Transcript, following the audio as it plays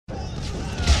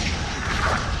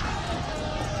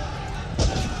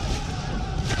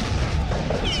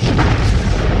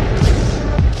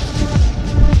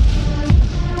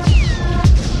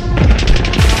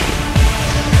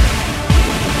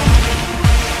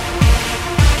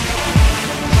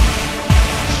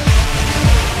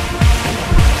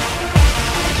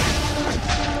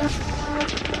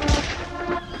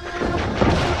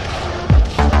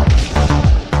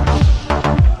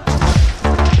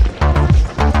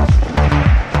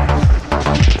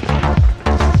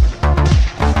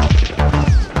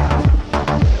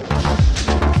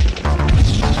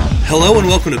Hello and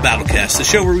welcome to Battlecast, the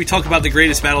show where we talk about the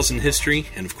greatest battles in history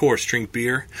and, of course, drink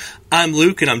beer. I'm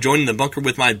Luke, and I'm joining the bunker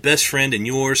with my best friend and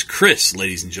yours, Chris,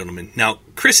 ladies and gentlemen. Now,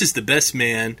 Chris is the best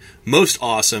man, most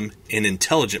awesome, and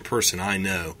intelligent person I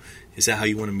know. Is that how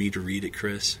you wanted me to read it,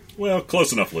 Chris? Well,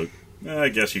 close enough, Luke. I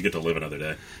guess you get to live another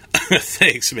day.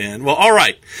 Thanks, man. Well, all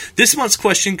right. This month's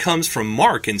question comes from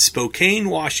Mark in Spokane,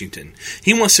 Washington.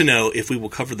 He wants to know if we will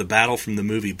cover the battle from the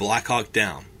movie Black Hawk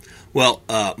Down. Well,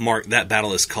 Mark, that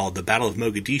battle is called the Battle of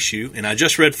Mogadishu, and I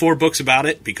just read 4 books about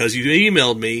it because you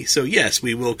emailed me, so yes,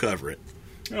 we will cover it.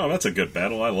 Oh, that's a good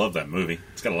battle. I love that movie.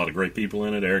 It's got a lot of great people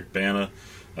in it. Eric Bana,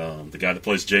 the guy that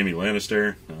plays Jaime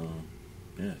Lannister.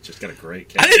 Yeah, it's just got a great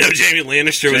cast. I didn't know Jaime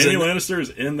Lannister was in Jaime Lannister is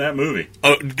in that movie.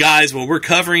 Oh, guys, well, we're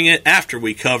covering it after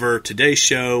we cover today's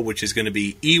show, which is going to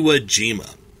be Iwo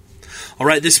Jima. All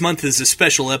right, this month is a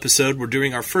special episode. We're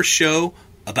doing our first show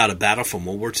about a battle from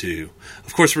World War II.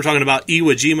 Of course, we're talking about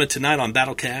Iwo Jima tonight on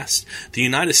Battlecast. The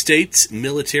United States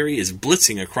military is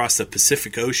blitzing across the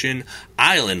Pacific Ocean,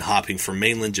 island hopping from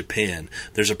mainland Japan.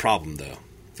 There's a problem, though.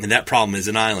 And that problem is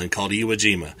an island called Iwo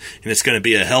Jima. And it's going to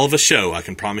be a hell of a show, I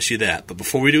can promise you that. But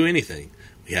before we do anything,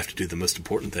 we have to do the most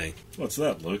important thing. What's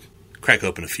that, Luke? Crack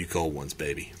open a few cold ones,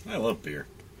 baby. I love beer.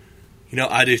 You know,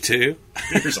 I do too.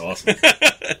 Beer's awesome.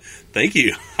 Thank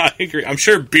you. I agree. I'm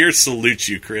sure beer salutes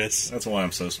you, Chris. That's why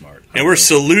I'm so smart. And we're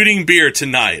saluting beer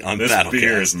tonight on Battlecast. This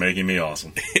beer is making me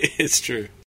awesome. It's true.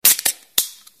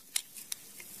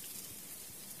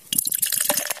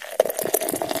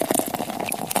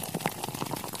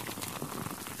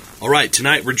 All right,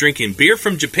 tonight we're drinking beer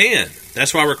from Japan.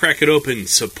 That's why we're cracking open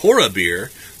Sapporo beer.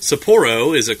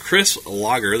 Sapporo is a crisp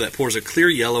lager that pours a clear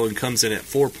yellow and comes in at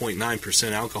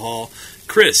 4.9% alcohol.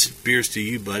 Chris, beers to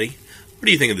you, buddy. What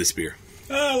do you think of this beer?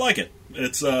 I like it.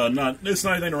 It's not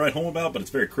anything to write home about, but it's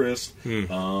very crisp. It's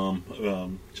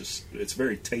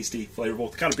very tasty,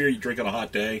 flavorful. The kind of beer you drink on a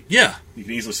hot day. Yeah, you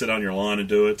can easily sit on your lawn and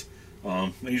do it.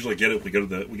 I usually get it. We go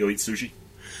eat sushi.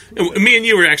 Me and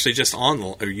you were actually just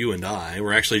on you and I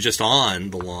were actually just on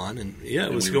the lawn, and yeah,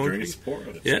 it was going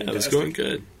good. It was going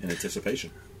good.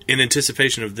 In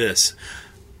anticipation of this.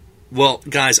 Well,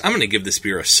 guys, I'm going to give this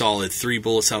beer a solid 3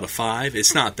 bullets out of 5.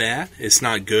 It's not bad. It's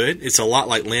not good. It's a lot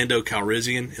like Lando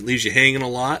Calrissian. It leaves you hanging a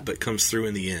lot, but comes through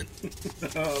in the end.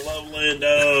 I love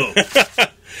Lando.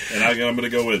 And I'm going to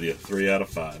go with you. 3 out of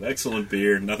 5. Excellent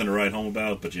beer. Nothing to write home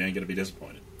about, but you ain't going to be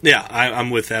disappointed. Yeah,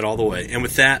 I'm with that all the way. And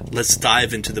with that, let's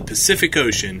dive into the Pacific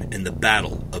Ocean and the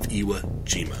Battle of Iwo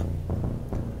Jima.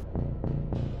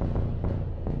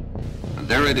 And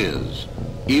there it is,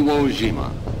 Iwo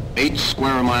Jima, 8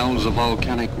 square miles of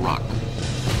volcanic rock.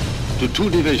 To 2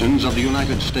 divisions of the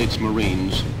United States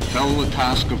Marines fell the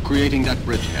task of creating that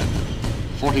bridgehead,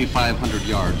 4,500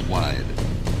 yards wide.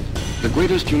 The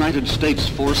greatest United States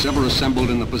force ever assembled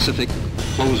in the Pacific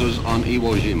closes on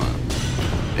Iwo Jima.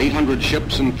 800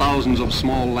 ships and thousands of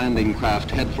small landing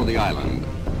craft head for the island.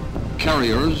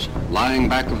 Carriers, lying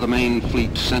back of the main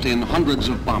fleet, sent in hundreds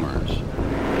of bombers.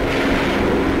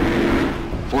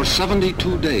 For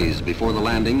 72 days before the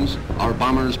landings, our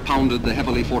bombers pounded the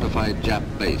heavily fortified Jap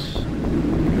base.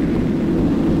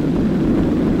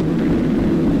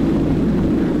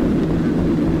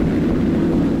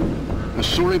 A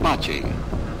Suribachi,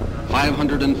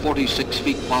 546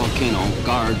 feet volcano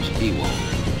guards Iwo.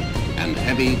 And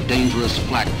heavy, dangerous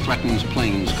flak threatens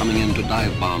planes coming in to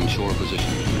dive bomb shore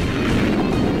positions.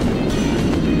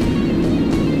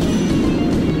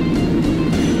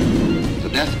 The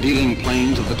death-dealing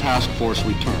planes of the task force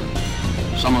return,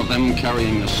 some of them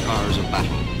carrying the scars of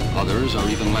battle. Others are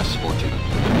even less fortunate.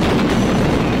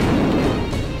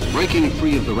 Breaking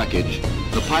free of the wreckage,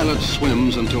 the pilot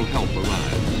swims until help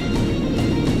arrives.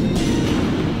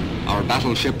 Our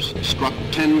battleships struck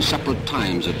 10 separate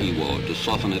times at Iwo to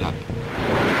soften it up.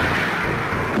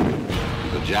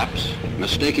 The Japs,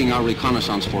 mistaking our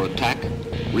reconnaissance for attack,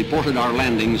 reported our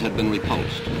landings had been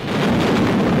repulsed.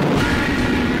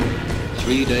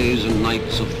 3 days and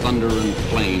nights of thunder and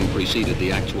flame preceded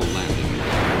the actual landing.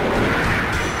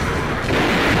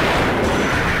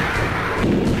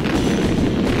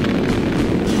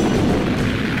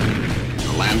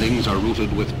 The landings are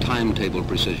routed with timetable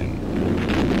precision.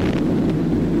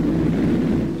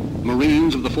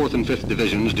 Marines of the 4th and 5th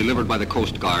Divisions, delivered by the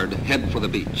Coast Guard, head for the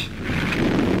beach.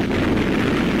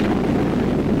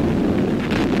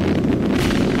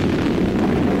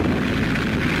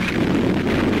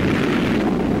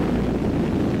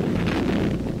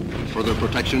 Further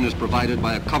protection is provided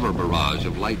by a cover barrage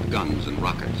of light guns and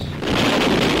rockets.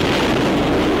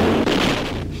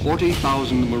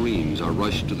 40,000 Marines are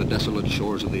rushed to the desolate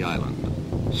shores of the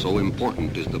island. So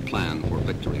important is the plan for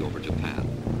victory over Japan.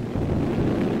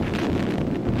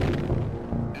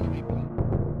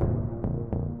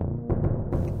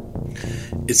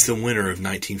 It's the winter of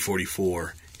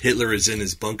 1944. Hitler is in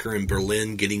his bunker in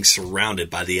Berlin, getting surrounded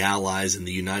by the Allies, and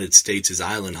the United States is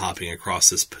island hopping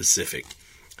across the Pacific.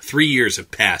 3 years have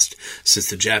passed since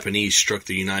the Japanese struck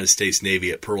the United States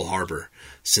Navy at Pearl Harbor.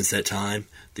 Since that time,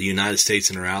 the United States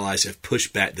and her allies have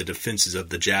pushed back the defenses of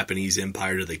the Japanese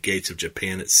Empire to the gates of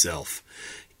Japan itself.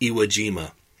 Iwo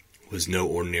Jima was no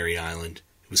ordinary island.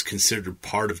 It was considered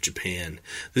part of Japan.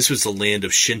 This was the land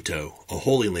of Shinto, a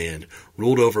holy land,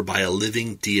 ruled over by a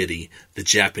living deity, the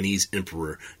Japanese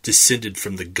emperor, descended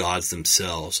from the gods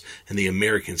themselves, and the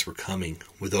Americans were coming,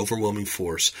 with overwhelming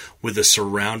force, with a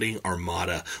surrounding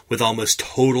armada, with almost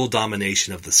total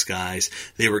domination of the skies.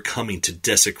 They were coming to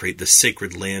desecrate the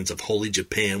sacred lands of holy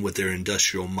Japan with their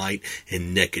industrial might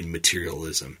and naked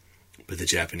materialism. But the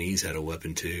Japanese had a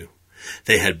weapon too.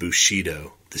 They had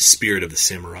Bushido, the spirit of the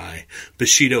samurai.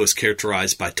 Bushido is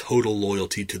characterized by total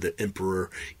loyalty to the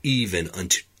emperor, even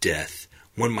unto death.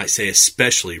 One might say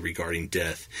especially regarding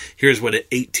death. Here's what an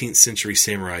 18th century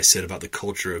samurai said about the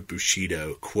culture of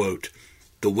Bushido. Quote,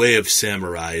 "The way of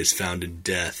samurai is found in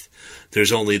death.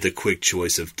 There's only the quick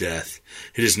choice of death.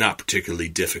 It is not particularly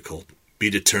difficult.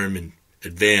 Be determined.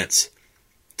 Advance.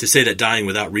 To say that dying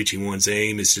without reaching one's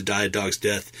aim is to die a dog's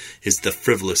death is the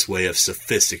frivolous way of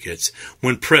sophisticates.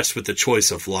 When pressed with the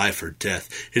choice of life or death,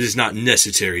 it is not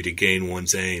necessary to gain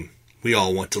one's aim. We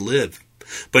all want to live.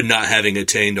 But not having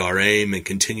attained our aim and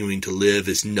continuing to live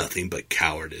is nothing but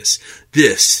cowardice.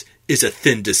 This is a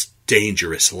thin,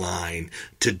 dangerous line.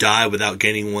 To die without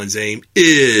gaining one's aim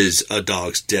is a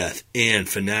dog's death and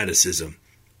fanaticism.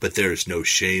 But there is no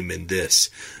shame in this.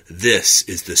 This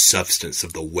is the substance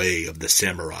of the way of the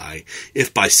samurai.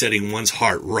 If by setting one's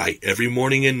heart right every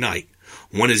morning and night,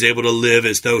 one is able to live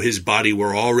as though his body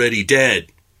were already dead,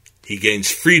 he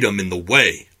gains freedom in the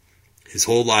way. His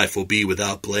whole life will be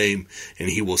without blame,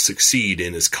 and he will succeed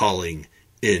in his calling."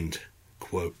 End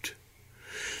quote.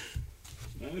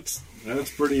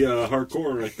 That's pretty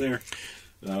hardcore right there.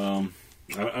 I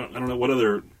don't know what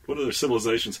other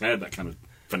civilizations had that kind of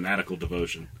fanatical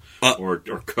devotion or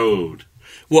code.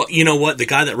 Well, you know what? The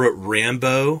guy that wrote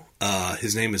Rambo,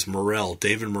 his name is Morell,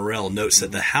 David Morell, notes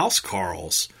that the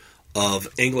housecarls of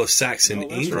Anglo-Saxon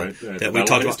England that we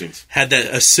talked about had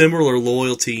a similar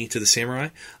loyalty to the samurai.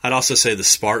 I'd also say the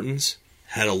Spartans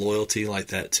had a loyalty like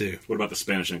that too. What about the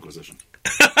Spanish Inquisition?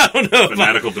 I don't know.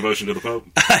 Fanatical devotion to the Pope?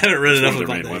 I haven't read enough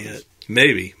about that yet.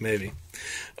 Maybe.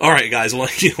 All right, guys. Well,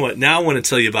 you know what? Now I want to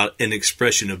tell you about an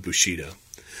expression of Bushido.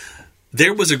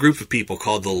 There was a group of people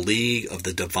called the League of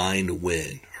the Divine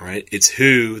Wind, right? It's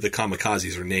who the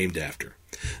kamikazes are named after.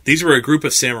 These were a group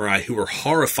of samurai who were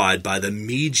horrified by the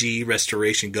Meiji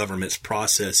Restoration government's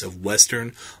process of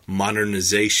Western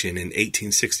modernization in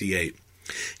 1868.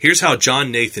 Here's how John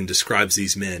Nathan describes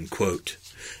these men, quote,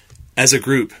 "As a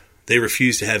group, they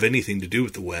refused to have anything to do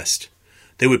with the West.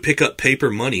 They would pick up paper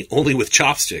money only with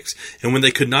chopsticks, and when they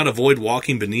could not avoid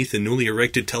walking beneath the newly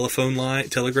erected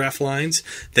telegraph lines,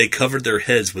 they covered their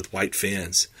heads with white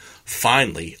fans.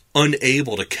 Finally,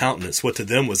 unable to countenance what to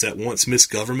them was at once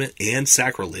misgovernment and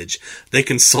sacrilege, they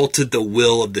consulted the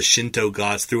will of the Shinto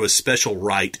gods through a special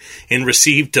rite and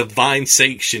received divine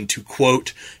sanction to,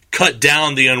 quote, cut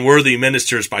down the unworthy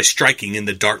ministers by striking in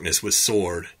the darkness with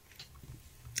sword.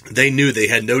 They knew they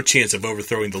had no chance of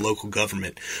overthrowing the local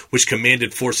government, which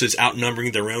commanded forces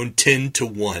outnumbering their own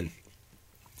 10-1.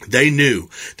 They knew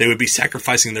they would be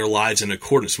sacrificing their lives in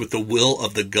accordance with the will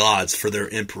of the gods for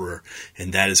their emperor,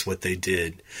 and that is what they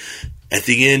did. At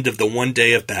the end of the one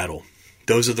day of battle,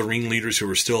 those of the ringleaders who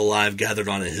were still alive gathered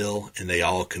on a hill, and they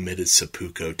all committed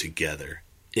seppuku together."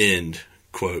 End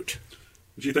quote.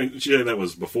 Did you think that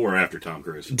was before or after Tom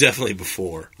Cruise? Definitely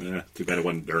before. Yeah, too bad it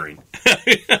wasn't during.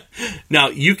 Now,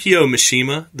 Yukio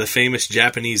Mishima, the famous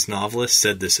Japanese novelist,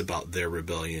 said this about their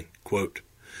rebellion, quote,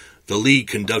 "The League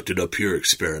conducted a pure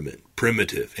experiment,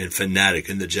 primitive and fanatic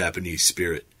in the Japanese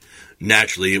spirit.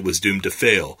 Naturally, it was doomed to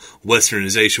fail.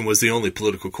 Westernization was the only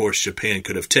political course Japan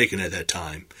could have taken at that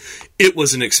time. It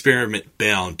was an experiment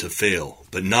bound to fail,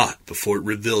 but not before it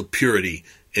revealed purity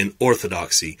and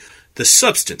orthodoxy. The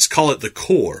substance, call it the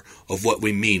core, of what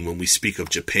we mean when we speak of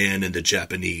Japan and the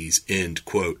Japanese." End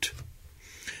quote.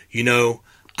 You know,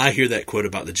 I hear that quote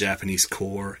about the Japanese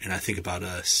core, and I think about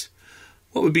us.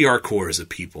 What would be our core as a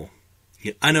people?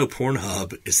 I know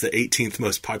Pornhub is the 18th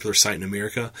most popular site in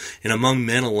America, and among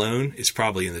men alone, it's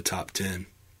probably in the top 10.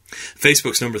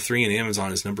 Facebook's number 3 and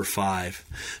Amazon is number 5.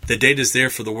 The data's there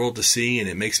for the world to see, and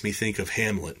it makes me think of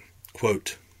Hamlet.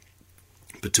 Quote,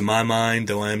 "But to my mind,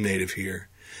 though I am native here,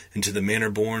 and to the manner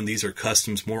born, these are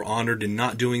customs more honored in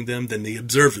not doing them than the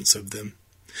observance of them.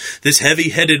 This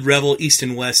heavy-headed rebel, east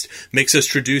and west, makes us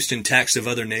traduced and taxed of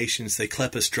other nations. They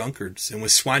clep us drunkards, and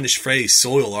with swinish phrase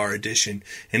soil our edition.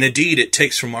 And indeed it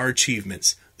takes from our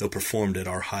achievements, though performed at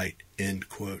our height. End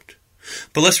quote.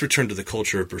 But let's return to the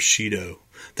culture of Bushido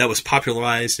that was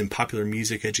popularized in popular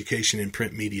music, education, and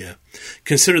print media.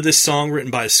 Consider this song written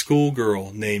by a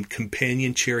schoolgirl named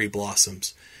Companion Cherry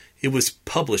Blossoms. It was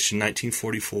published in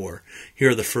 1944. Here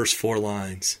are the first 4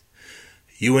 lines.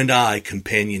 You and I,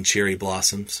 companion cherry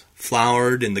blossoms,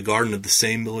 flowered in the garden of the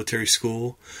same military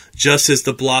school. Just as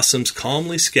the blossoms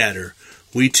calmly scatter,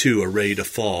 we too are ready to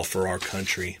fall for our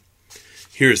country.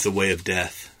 Here is the way of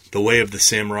death, the way of the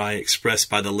samurai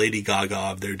expressed by the Lady Gaga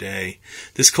of their day.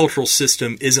 This cultural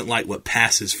system isn't like what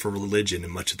passes for religion in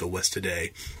much of the West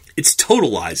today. It's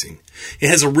totalizing. It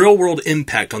has a real-world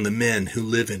impact on the men who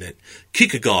live in it.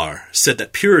 Kierkegaard said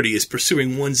that purity is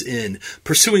pursuing one's end,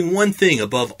 pursuing one thing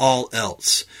above all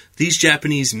else. These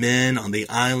Japanese men on the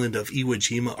island of Iwo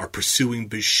Jima are pursuing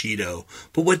Bushido.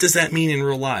 But what does that mean in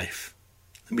real life?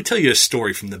 Let me tell you a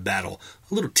story from the battle,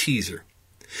 a little teaser.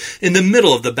 In the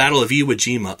middle of the Battle of Iwo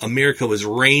Jima, America was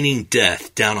raining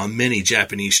death down on many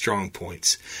Japanese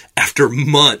strongpoints. After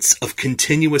months of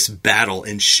continuous battle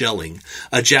and shelling,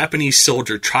 a Japanese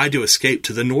soldier tried to escape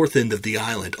to the north end of the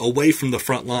island, away from the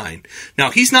front line.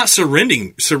 Now, he's not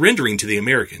surrendering to the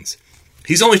Americans.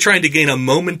 He's only trying to gain a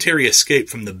momentary escape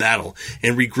from the battle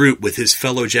and regroup with his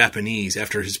fellow Japanese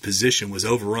after his position was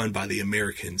overrun by the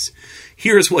Americans.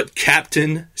 Here is what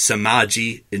Captain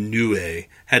Samaji Inoue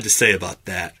had to say about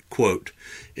that. Quote,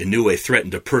 Inoue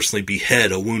threatened to personally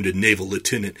behead a wounded naval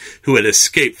lieutenant who had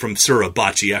escaped from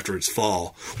Suribachi after its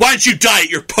fall. Why don't you die at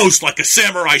your post like a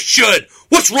samurai should?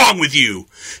 What's wrong with you?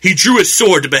 He drew his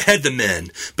sword to behead the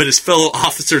men, but his fellow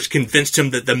officers convinced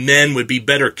him that the men would be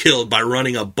better killed by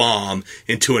running a bomb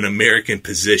into an American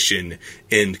position.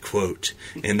 End quote.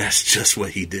 And that's just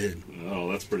what he did. Oh,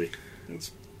 that's pretty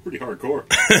hardcore.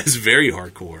 It's very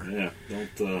hardcore. Yeah,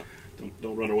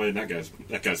 don't run away in that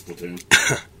guy's platoon.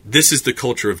 This is the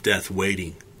culture of death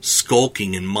waiting,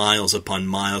 skulking in miles upon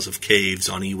miles of caves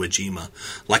on Iwo Jima,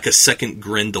 like a second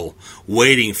Grendel,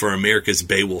 waiting for America's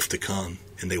Beowulf to come.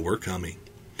 And they were coming.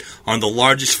 On the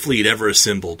largest fleet ever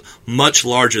assembled, much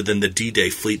larger than the D-Day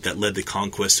fleet that led the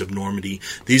conquest of Normandy,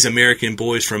 these American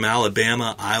boys from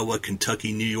Alabama, Iowa,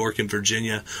 Kentucky, New York, and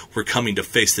Virginia were coming to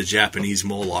face the Japanese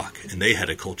Moloch, and they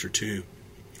had a culture too.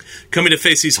 Coming to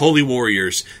face these holy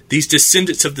warriors, these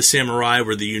descendants of the samurai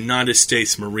were the United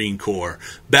States Marine Corps,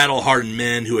 battle-hardened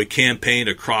men who had campaigned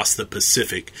across the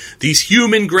Pacific. These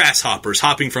human grasshoppers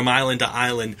hopping from island to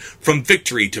island, from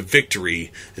victory to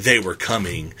victory, they were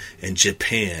coming, and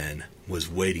Japan was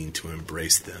waiting to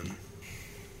embrace them.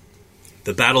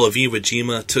 The Battle of Iwo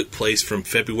Jima took place from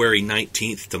February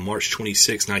 19th to March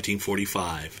 26,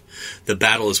 1945. The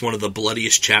battle is one of the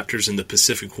bloodiest chapters in the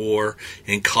Pacific War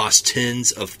and cost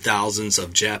tens of thousands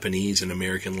of Japanese and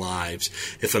American lives.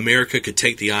 If America could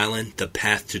take the island, the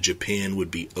path to Japan would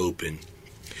be open.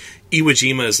 Iwo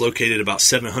Jima is located about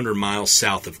 700 miles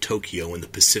south of Tokyo in the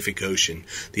Pacific Ocean.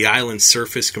 The island's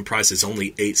surface comprises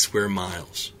only 8 square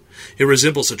miles. It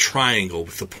resembles a triangle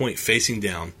with the point facing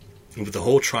down, and with the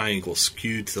whole triangle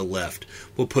skewed to the left.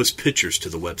 We'll post pictures to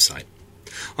the website.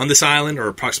 On this island are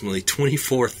approximately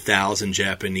 24,000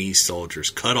 Japanese soldiers,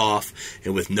 cut off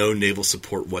and with no naval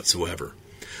support whatsoever.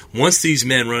 Once these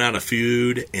men run out of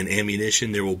food and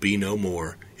ammunition, there will be no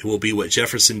more. It will be what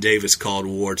Jefferson Davis called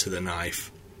war to the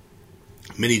knife.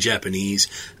 Many Japanese,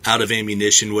 out of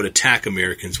ammunition, would attack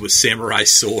Americans with samurai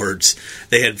swords.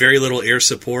 They had very little air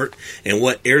support, and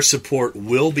what air support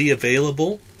will be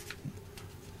available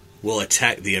will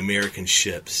attack the American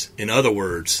ships. In other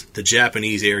words, the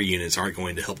Japanese air units aren't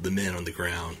going to help the men on the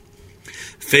ground.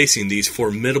 Facing these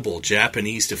formidable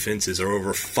Japanese defenses are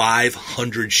over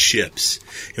 500 ships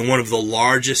in one of the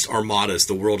largest armadas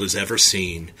the world has ever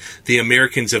seen. The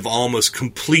Americans have almost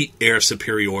complete air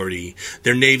superiority.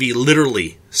 Their navy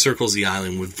literally circles the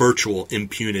island with virtual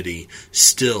impunity.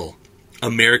 Still,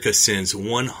 America sends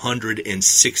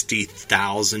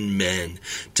 160,000 men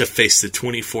to face the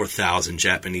 24,000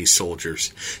 Japanese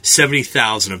soldiers.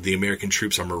 70,000 of the American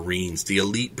troops are Marines, the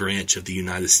elite branch of the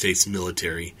United States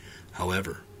military.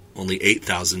 However, only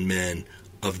 8,000 men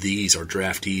of these are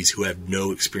draftees who have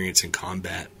no experience in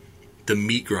combat. The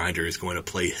meat grinder is going to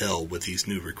play hell with these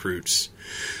new recruits.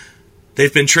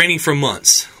 They've been training for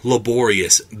months,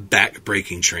 laborious,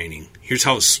 back-breaking training. Here's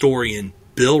how historian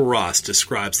Bill Ross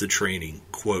describes the training,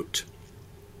 quote,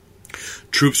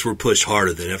 Troops were pushed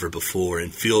harder than ever before in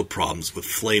field problems with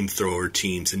flamethrower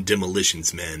teams and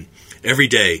demolitions men. Every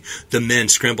day, the men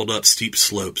scrambled up steep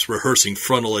slopes, rehearsing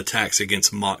frontal attacks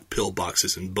against mock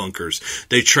pillboxes and bunkers.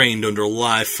 They trained under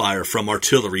live fire from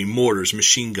artillery, mortars,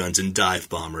 machine guns, and dive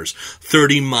bombers.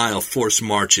 30-mile forced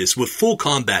marches with full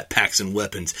combat packs and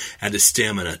weapons added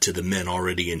stamina to the men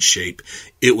already in shape.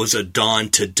 It was a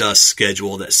dawn-to-dusk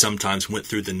schedule that sometimes went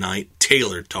through the night,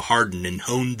 tailored to harden and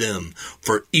hone them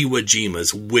for Iwo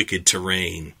Jima's wicked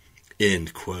terrain.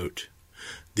 End quote.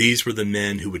 These were the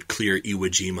men who would clear Iwo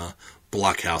Jima,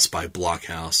 blockhouse by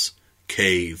blockhouse,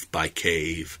 cave by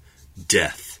cave,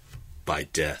 death by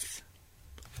death.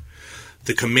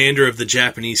 The commander of the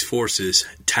Japanese forces,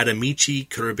 Tadamichi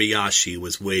Kurabayashi,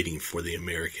 was waiting for the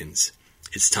Americans.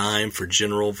 It's time for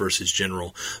General versus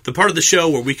General, the part of the show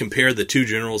where we compare the two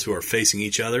generals who are facing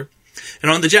each other. And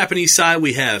on the Japanese side,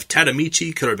 we have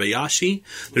Tadamichi Kurabayashi.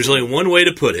 There's only one way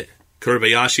to put it.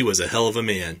 Kurabayashi was a hell of a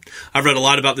man. I've read a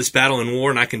lot about this battle in war,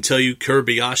 and I can tell you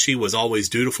Kurabayashi was always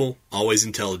dutiful, always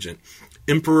intelligent.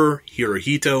 Emperor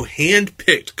Hirohito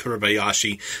handpicked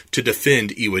Kurabayashi to defend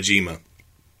Iwo Jima.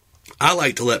 I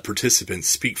like to let participants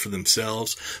speak for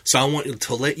themselves, so I want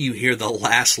to let you hear the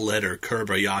last letter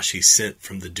Kurabayashi sent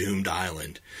from the doomed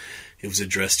island. It was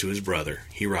addressed to his brother.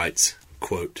 He writes,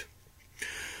 quote,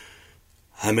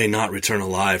 "I may not return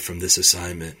alive from this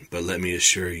assignment, but let me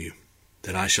assure you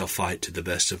that I shall fight to the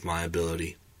best of my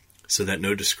ability, so that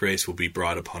no disgrace will be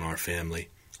brought upon our family.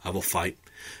 I will fight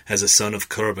as a son of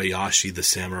Kurabayashi the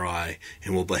samurai,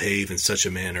 and will behave in such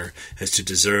a manner as to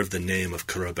deserve the name of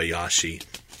Kurabayashi.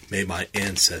 May my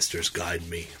ancestors guide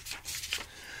me."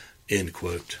 End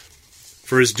quote.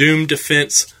 For his doomed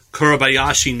defense,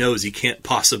 Kurabayashi knows he can't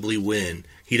possibly win.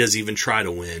 He doesn't even try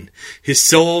to win. His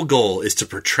sole goal is to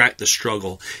protract the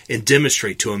struggle and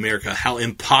demonstrate to America how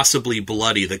impossibly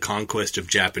bloody the conquest of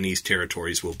Japanese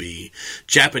territories will be.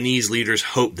 Japanese leaders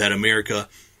hope that America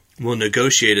will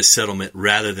negotiate a settlement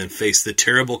rather than face the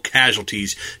terrible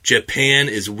casualties Japan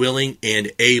is willing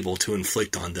and able to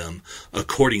inflict on them.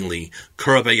 Accordingly,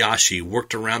 Kurabayashi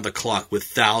worked around the clock with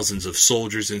thousands of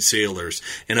soldiers and sailors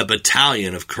and a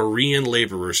battalion of Korean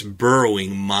laborers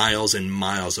burrowing miles and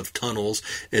miles of tunnels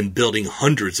and building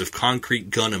hundreds of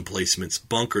concrete gun emplacements,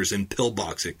 bunkers, and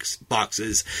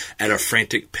pillboxes at a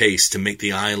frantic pace to make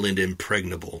the island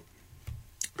impregnable.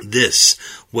 This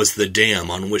was the dam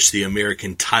on which the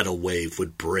American tidal wave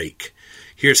would break.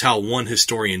 Here's how one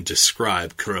historian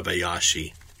described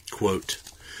Kurabayashi, quote,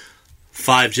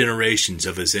 5 generations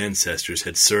of his ancestors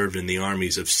had served in the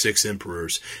armies of 6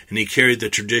 emperors, and he carried the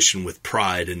tradition with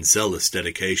pride and zealous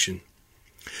dedication.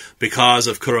 Because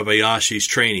of Kurabayashi's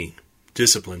training,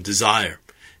 discipline, desire,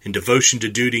 and devotion to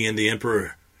duty and the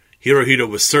emperor, Hirohito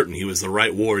was certain he was the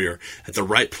right warrior at the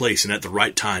right place and at the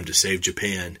right time to save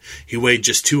Japan. He weighed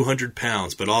just 200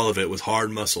 pounds, but all of it was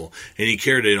hard muscle, and he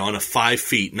carried it on a 5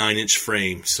 feet 9-inch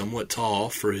frame, somewhat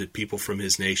tall for people from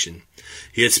his nation.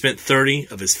 He had spent 30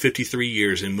 of his 53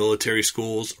 years in military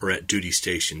schools or at duty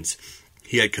stations.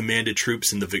 He had commanded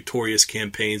troops in the victorious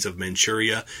campaigns of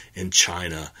Manchuria and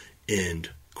China.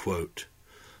 End quote.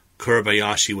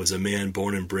 Kurabayashi was a man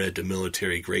born and bred to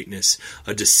military greatness,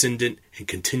 a descendant and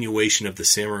continuation of the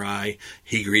samurai.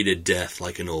 He greeted death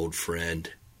like an old friend.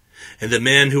 And the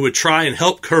man who would try and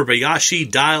help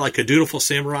Kurabayashi die like a dutiful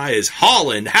samurai is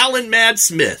Howlin' Mad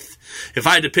Smith. If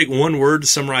I had to pick one word to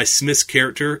summarize Smith's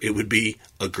character, it would be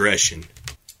aggression.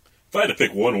 If I had to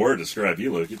pick one word to describe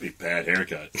you, Luke, it'd be bad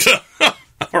haircut.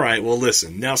 All right, well,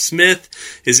 listen. Now, Smith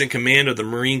is in command of the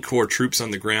Marine Corps troops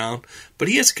on the ground, but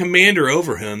he has a commander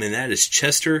over him, and that is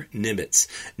Chester Nimitz.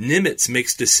 Nimitz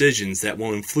makes decisions that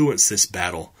will influence this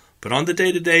battle, but on the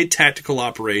day-to-day tactical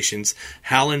operations,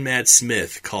 Howlin' Mad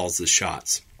Smith calls the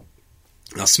shots.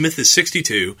 Now, Smith is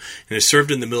 62 and has served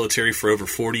in the military for over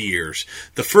 40 years.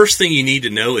 The first thing you need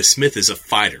to know is Smith is a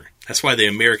fighter. That's why the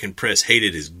American press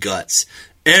hated his guts.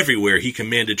 Everywhere he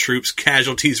commanded troops,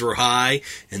 casualties were high,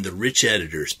 and the rich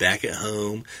editors back at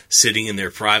home, sitting in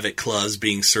their private clubs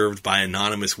being served by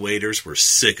anonymous waiters, were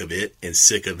sick of it and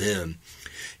sick of him.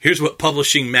 Here's what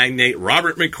publishing magnate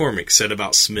Robert McCormick said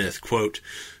about Smith, quote,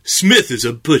 "Smith is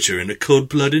a butcher and a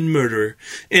cold-blooded murderer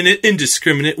and an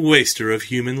indiscriminate waster of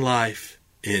human life."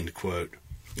 End quote.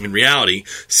 In reality,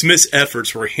 Smith's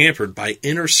efforts were hampered by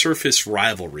inter-surface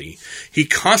rivalry. He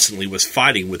constantly was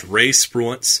fighting with Ray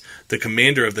Spruance, the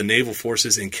commander of the naval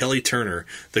forces, and Kelly Turner,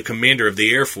 the commander of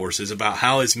the air forces, about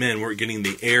how his men weren't getting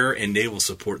the air and naval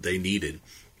support they needed.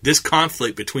 This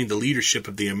conflict between the leadership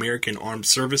of the American Armed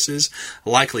Services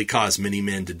likely caused many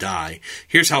men to die.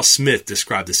 Here's how Smith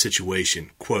described the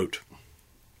situation, quote,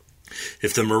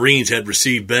 "If the Marines had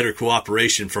received better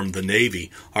cooperation from the Navy,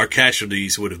 our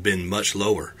casualties would have been much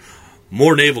lower.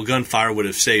 More naval gunfire would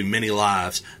have saved many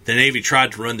lives. The Navy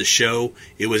tried to run the show.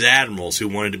 It was admirals who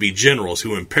wanted to be generals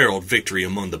who imperiled victory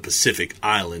among the Pacific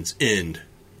Islands. End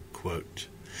quote.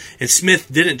 And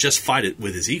Smith didn't just fight it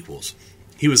with his equals.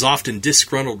 He was often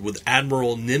disgruntled with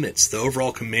Admiral Nimitz, the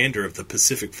overall commander of the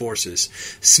Pacific forces.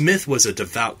 Smith was a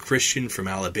devout Christian from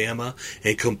Alabama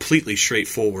and completely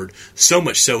straightforward, so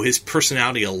much so his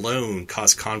personality alone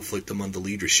caused conflict among the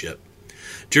leadership.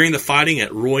 During the fighting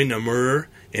at Roy Namur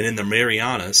and in the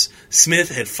Marianas,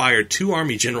 Smith had fired 2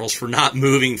 Army generals for not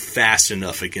moving fast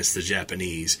enough against the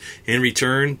Japanese. In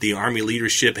return, the Army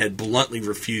leadership had bluntly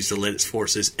refused to let its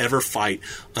forces ever fight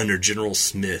under General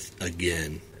Smith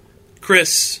again.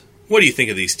 Chris, what do you think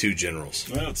of these 2 generals?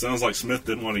 Well, it sounds like Smith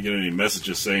didn't want to get any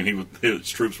messages saying his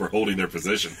troops were holding their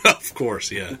position. Of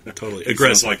course, yeah, totally. He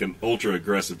Aggressive. sounds like an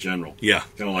ultra-aggressive general. Yeah.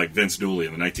 Kind of like Vince Dooley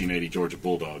in the 1980 Georgia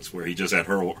Bulldogs, where he just had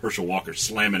Herschel Walker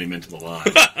slamming him into the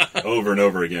line over and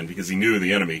over again because he knew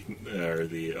the enemy, or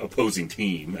the opposing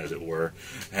team, as it were,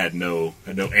 had no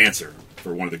answer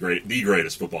for one of the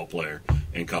greatest football player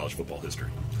in college football history.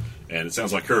 And it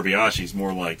sounds like Kobayashi's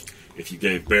more like if you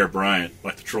gave Bear Bryant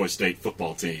like the Troy State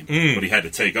football team, but he had to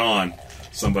take on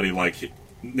somebody like had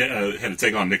to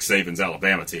take on Nick Saban's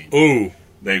Alabama team. Ooh,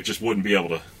 they just wouldn't be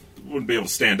able to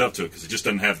stand up to it because it just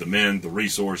doesn't have the men, the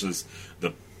resources,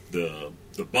 the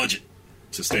budget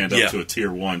to stand up to a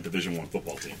Tier 1 Division I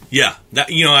football team. Yeah,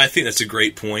 I think that's a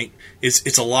great point.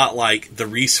 It's a lot like the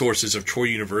resources of Troy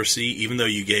University. Even though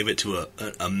you gave it to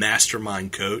a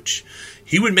mastermind coach,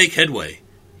 he would make headway.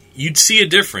 You'd see a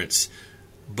difference.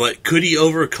 But could he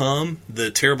overcome the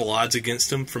terrible odds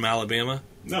against him from Alabama?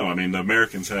 No, I mean the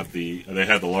Americans have the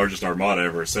largest armada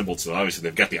ever assembled, so obviously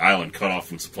they've got the island cut off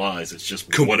from supplies. It's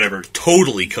just whatever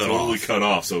totally cut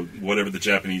off. So whatever the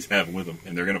Japanese have with them,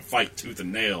 and they're going to fight tooth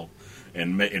and nail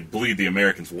and bleed the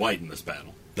Americans white in this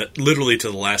battle. That literally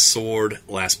to the last sword,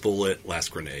 last bullet,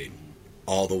 last grenade,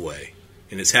 all the way,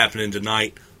 and it's happening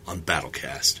tonight on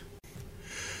Battlecast.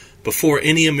 Before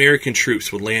any American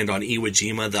troops would land on Iwo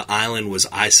Jima, the island was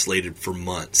isolated for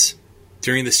months.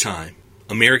 During this time,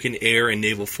 American air and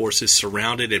naval forces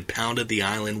surrounded and pounded the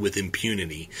island with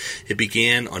impunity. It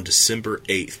began on December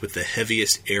 8th with the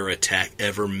heaviest air attack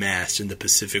ever massed in the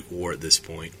Pacific War at this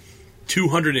point.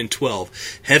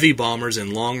 212 heavy bombers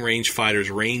and long-range fighters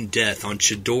rained death on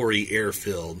Chidori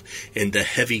airfield and the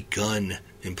heavy gun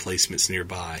emplacements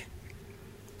nearby.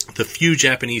 The few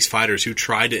Japanese fighters who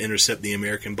tried to intercept the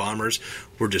American bombers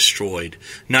were destroyed.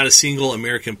 Not a single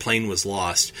American plane was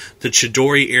lost. The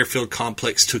Chidori airfield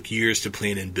complex took years to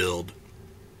plan and build.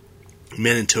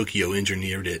 Men in Tokyo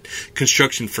engineered it.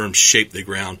 Construction firms shaped the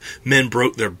ground. Men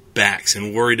broke their backs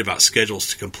and worried about schedules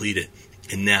to complete it.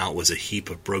 And now it was a heap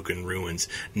of broken ruins.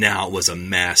 Now it was a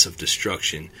mass of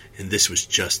destruction. And this was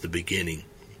just the beginning.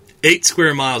 8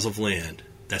 square miles of land.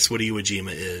 That's what Iwo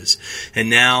Jima is. And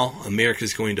now America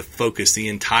is going to focus the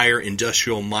entire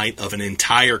industrial might of an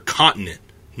entire continent,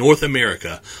 North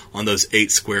America, on those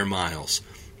 8 square miles.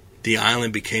 The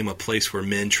island became a place where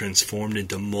men transformed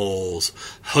into moles,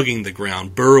 hugging the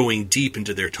ground, burrowing deep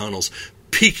into their tunnels,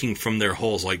 peeking from their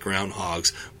holes like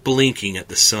groundhogs, blinking at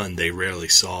the sun they rarely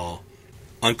saw.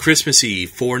 On Christmas Eve,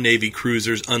 4 Navy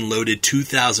cruisers unloaded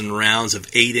 2,000 rounds of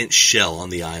 8-inch shell on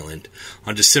the island.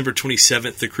 On December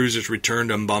 27th, the cruisers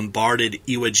returned and bombarded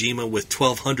Iwo Jima with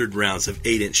 1,200 rounds of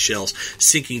 8-inch shells,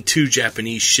 sinking 2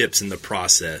 Japanese ships in the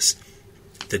process.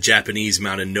 The Japanese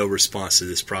mounted no response to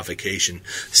this provocation.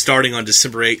 Starting on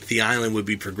December 8th, the island would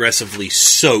be progressively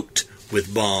soaked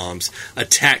with bombs,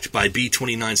 attacked by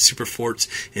B-29 Superforts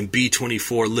and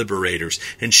B-24 Liberators,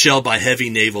 and shelled by heavy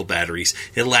naval batteries.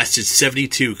 It lasted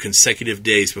 72 consecutive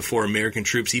days before American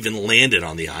troops even landed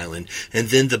on the island, and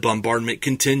then the bombardment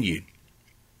continued.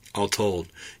 All told,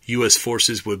 U.S.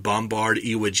 forces would bombard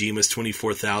Iwo Jima's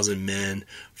 24,000 men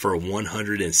for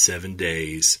 107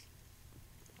 days.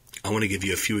 I want to give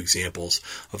you a few examples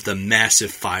of the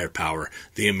massive firepower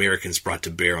the Americans brought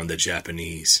to bear on the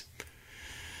Japanese.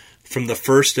 From the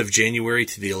 1st of January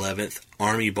to the 11th,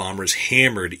 Army bombers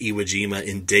hammered Iwo Jima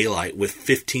in daylight with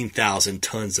 15,000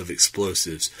 tons of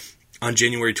explosives. On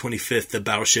January 25th, the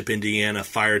battleship Indiana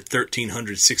fired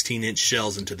 1,300 16-inch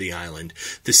shells into the island.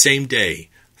 The same day,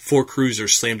 4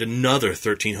 cruisers slammed another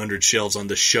 1,300 shells on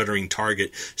the shuddering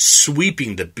target,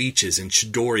 sweeping the beaches in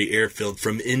Chidori airfield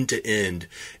from end to end.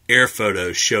 Air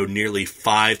photos showed nearly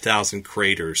 5,000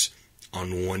 craters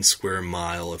on 1 square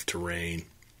mile of terrain.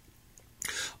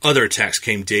 Other attacks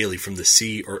came daily from the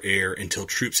sea or air until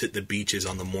troops hit the beaches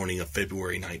on the morning of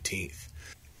February 19th.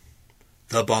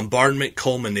 The bombardment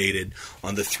culminated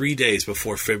on the 3 days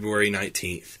before February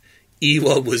 19th.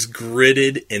 Iwo was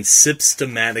gridded and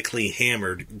systematically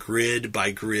hammered grid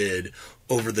by grid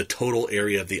over the total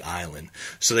area of the island.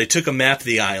 So they took a map of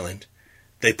the island,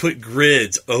 they put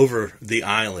grids over the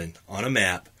island on a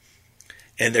map,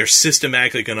 and they're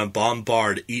systematically going to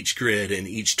bombard each grid and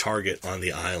each target on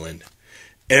the island.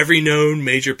 Every known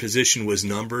major position was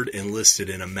numbered and listed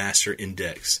in a master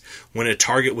index. When a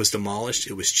target was demolished,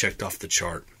 it was checked off the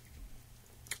chart.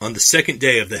 On the second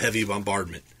day of the heavy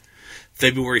bombardment,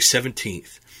 February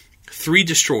 17th, 3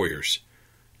 destroyers,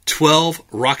 12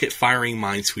 rocket-firing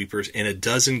minesweepers, and a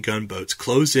dozen gunboats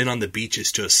closed in on the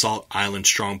beaches to assault island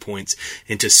strongpoints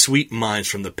and to sweep mines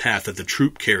from the path of the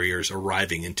troop carriers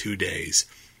arriving in 2 days.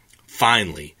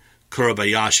 Finally,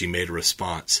 Kurabayashi made a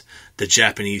response. The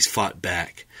Japanese fought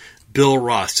back. Bill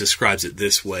Ross describes it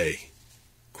this way,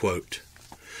 quote,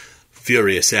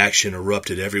 "Furious action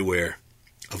erupted everywhere.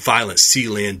 A violent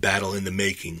sea-land battle in the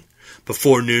making.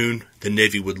 Before noon, the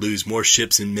Navy would lose more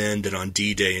ships and men than on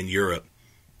D-Day in Europe.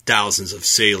 Thousands of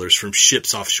sailors from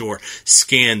ships offshore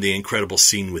scanned the incredible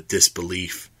scene with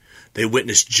disbelief. They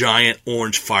witnessed giant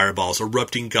orange fireballs,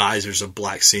 erupting geysers of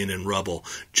black sand and rubble.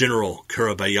 General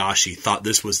Kurabayashi thought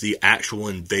this was the actual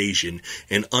invasion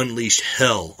and unleashed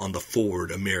hell on the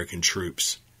forward American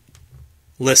troops."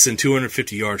 Less than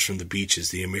 250 yards from the beaches,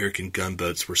 the American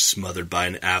gunboats were smothered by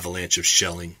an avalanche of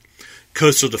shelling.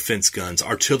 Coastal defense guns,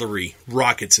 artillery,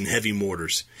 rockets, and heavy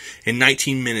mortars. In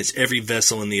 19 minutes, every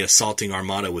vessel in the assaulting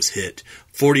armada was hit.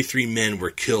 43 men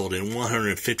were killed and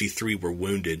 153 were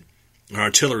wounded. An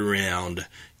artillery round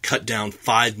cut down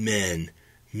 5 men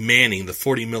manning the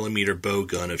 40mm bow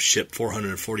gun of ship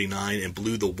 449 and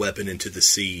blew the weapon into the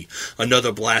sea.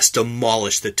 Another blast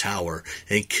demolished the tower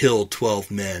and killed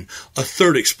 12 men. A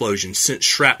third explosion sent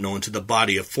shrapnel into the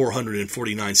body of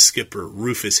 449 skipper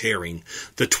Rufus Herring.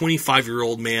 The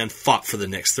 25-year-old man fought for the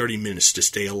next 30 minutes to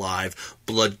stay alive,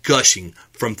 blood gushing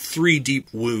from 3 deep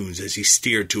wounds as he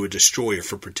steered to a destroyer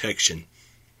for protection.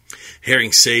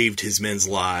 Herring saved his men's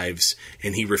lives,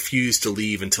 and he refused to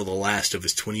leave until the last of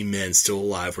his 20 men still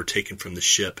alive were taken from the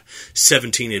ship.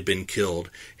 17 had been killed.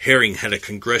 Herring had a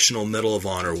Congressional Medal of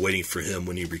Honor waiting for him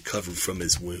when he recovered from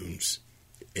his wounds.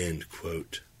 End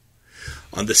quote.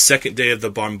 On the second day of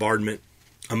the bombardment,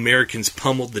 Americans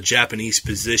pummeled the Japanese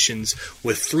positions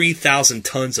with 3,000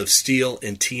 tons of steel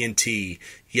and TNT,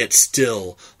 yet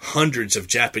still hundreds of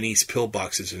Japanese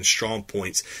pillboxes and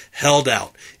strongpoints held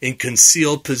out in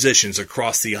concealed positions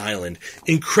across the island.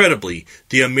 Incredibly,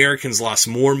 the Americans lost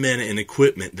more men and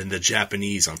equipment than the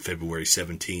Japanese on February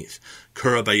 17th.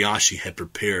 Kurabayashi had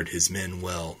prepared his men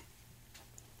well.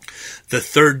 The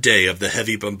third day of the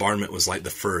heavy bombardment was like the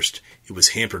first. It was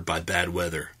hampered by bad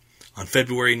weather. On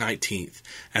February 19th,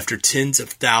 after tens of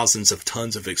thousands of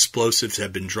tons of explosives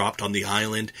had been dropped on the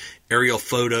island, aerial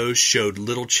photos showed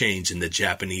little change in the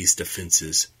Japanese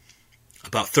defenses.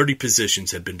 About 30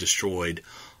 positions had been destroyed.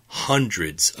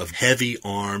 Hundreds of heavy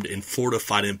armed and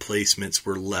fortified emplacements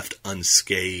were left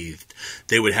unscathed.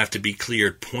 They would have to be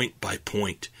cleared point by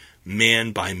point,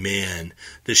 man by man.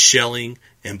 The shelling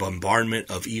and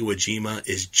bombardment of Iwo Jima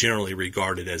is generally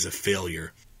regarded as a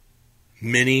failure.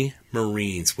 Many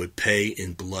Marines would pay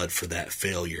in blood for that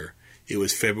failure. It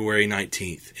was February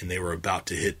 19th, and they were about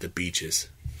to hit the beaches.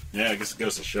 Yeah, I guess it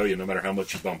goes to show you, no matter how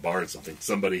much you bombard something,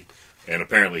 somebody, and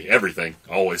apparently everything,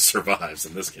 always survives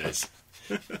in this case.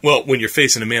 Well, when you're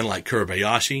facing a man like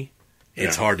Kurabayashi,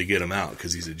 it's hard to get him out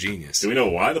because he's a genius. Do we know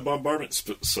why the bombardment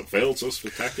failed so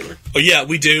spectacular? Oh, yeah,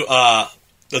 we do.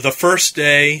 The first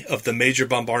day of the major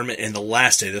bombardment and the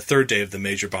last day, the third day of the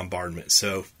major bombardment.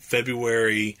 So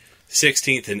February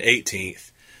 16th and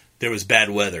 18th, there was bad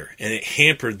weather, and it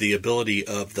hampered the ability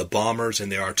of the bombers and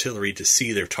the artillery to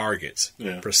see their targets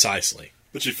precisely.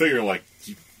 But you figure, like,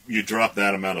 you drop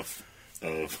that amount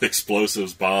of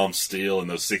explosives, bombs, steel, and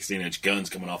those 16-inch guns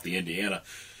coming off the Indiana,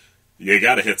 you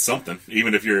got to hit something.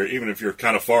 Even if you're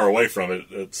kind of far away from it,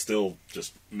 it's still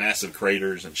just massive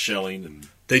craters and shelling. And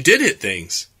they did hit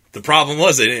things. The problem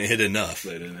was they didn't hit enough.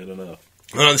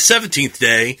 And on the 17th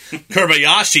day,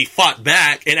 Kurabayashi fought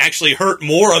back and actually hurt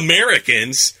more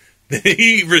Americans than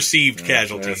he received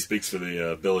casualties. That speaks for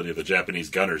the ability of the Japanese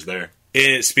gunners there.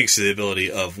 And it speaks to the ability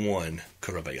of one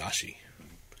Kurabayashi.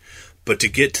 But to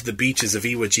get to the beaches of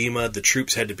Iwo Jima, the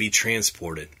troops had to be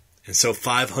transported. And so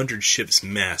 500 ships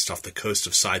massed off the coast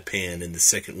of Saipan in the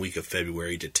second week of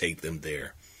February to take them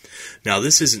there. Now,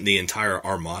 this isn't the entire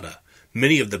armada.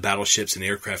 Many of the battleships and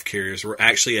aircraft carriers were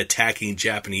actually attacking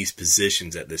Japanese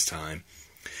positions at this time.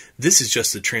 This is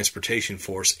just the transportation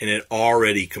force, and it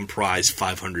already comprised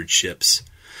 500 ships.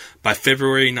 By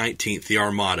February 19th, the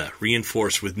armada,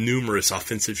 reinforced with numerous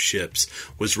offensive ships,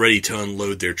 was ready to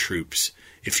unload their troops.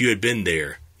 If you had been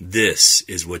there, This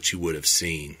is what you would have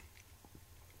seen.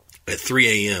 At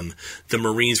 3 a.m., the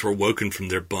Marines were woken from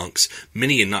their bunks.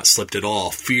 Many had not slept at all.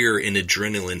 Fear and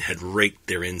adrenaline had raked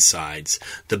their insides.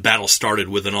 The battle started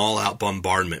with an all-out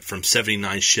bombardment from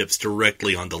 79 ships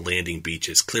directly on the landing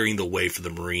beaches, clearing the way for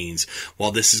the Marines.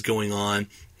 While this is going on,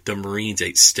 the Marines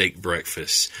ate steak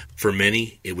breakfast. For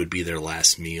many, it would be their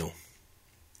last meal.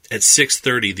 At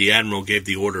 6:30, the Admiral gave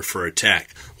the order for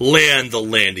attack. Land the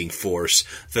landing force.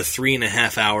 The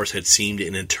 3.5 hours had seemed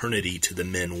an eternity to the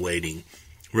men waiting.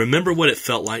 Remember what it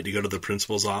felt like to go to the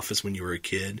principal's office when you were a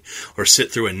kid, or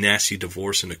sit through a nasty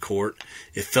divorce in a court?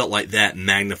 It felt like that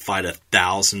magnified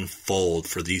 1,000-fold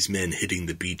for these men hitting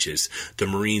the beaches. The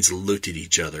Marines looked at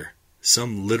each other.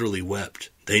 Some literally wept.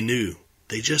 They knew.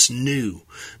 They just knew.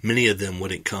 Many of them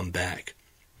wouldn't come back.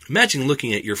 Imagine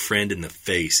looking at your friend in the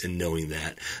face and knowing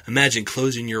that. Imagine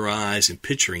closing your eyes and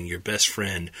picturing your best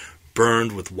friend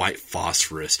burned with white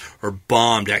phosphorus, or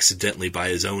bombed accidentally by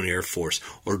his own Air Force,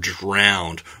 or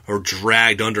drowned, or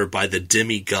dragged under by the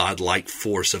demigod-like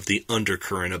force of the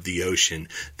undercurrent of the ocean.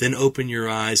 Then open your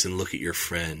eyes and look at your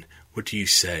friend. What do you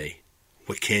say?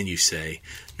 What can you say?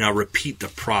 Now repeat the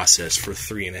process for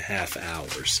 3.5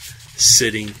 hours,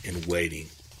 sitting and waiting.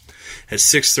 At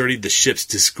 6:30, the ships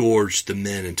disgorged the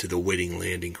men into the waiting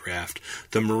landing craft.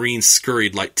 The Marines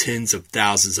scurried like tens of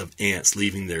thousands of ants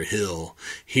leaving their hill.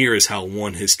 Here is how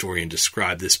one historian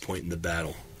described this point in the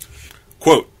battle.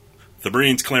 Quote, the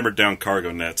Marines clambered down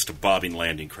cargo nets to bobbing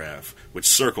landing craft, which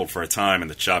circled for a time in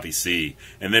the choppy sea,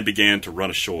 and then began to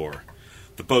run ashore.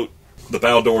 The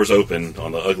bow doors opened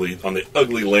on the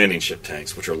ugly landing ship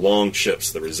tanks, which are long ships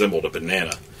that resembled a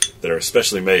banana, that are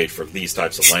especially made for these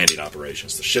types of landing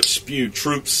operations. The ships spewed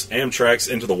troops, Amtraks,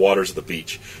 into the waters of the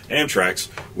beach. Amtraks,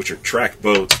 which are tracked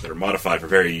boats that are modified for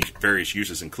various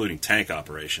uses, including tank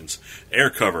operations.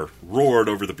 Air cover roared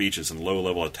over the beaches in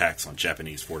low-level attacks on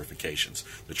Japanese fortifications.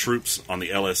 The troops on the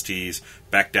LSTs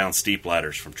backed down steep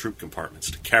ladders from troop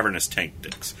compartments to cavernous tank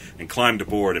decks and climbed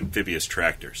aboard amphibious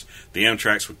tractors. The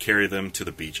Amtraks would carry them to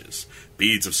the beaches.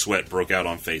 Beads of sweat broke out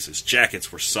on faces.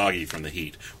 Jackets were soggy from the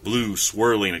heat. Blue,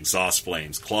 swirling exhaust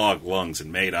flames clogged lungs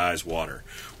and made eyes water.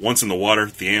 Once in the water,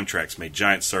 the Amtraks made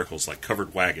giant circles like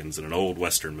covered wagons in an old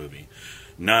Western movie.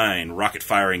 9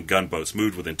 rocket-firing gunboats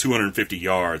moved within 250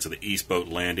 yards of the East Boat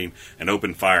landing and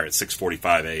opened fire at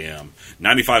 6:45 a.m.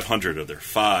 9,500 of their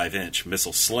 5-inch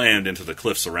missiles slammed into the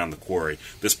cliffs around the quarry.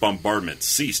 This bombardment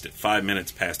ceased at 5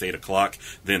 minutes past 8 o'clock.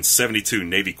 Then 72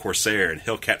 Navy Corsair and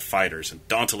Hellcat fighters and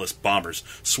Dauntless bombers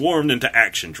swarmed into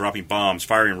action, dropping bombs,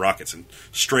 firing rockets, and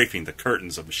strafing the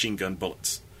curtains of machine gun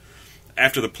bullets.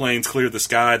 After the planes cleared the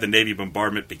sky, the Navy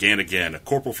bombardment began again. A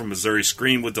corporal from Missouri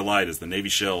screamed with delight as the Navy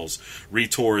shells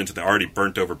retore into the already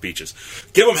burnt-over beaches.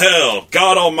 "Give 'em hell!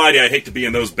 God almighty, I hate to be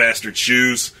in those bastard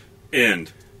shoes!"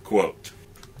 End quote.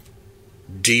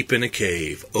 Deep in a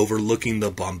cave, overlooking the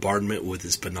bombardment with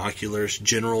his binoculars,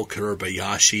 General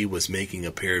Kurabayashi was making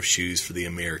a pair of shoes for the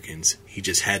Americans. He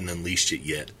just hadn't unleashed it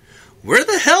yet. "Where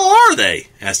the hell are they?"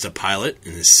 asked a pilot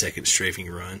in his second strafing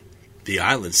run. The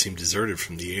island seemed deserted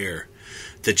from the air.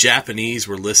 The Japanese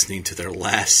were listening to their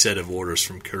last set of orders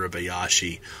from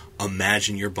Kurabayashi.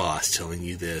 Imagine your boss telling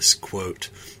you this, quote,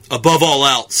 "Above all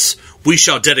else, we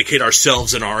shall dedicate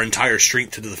ourselves and our entire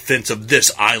strength to the defense of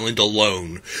this island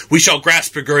alone. We shall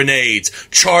grasp grenades,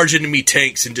 charge enemy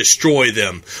tanks, and destroy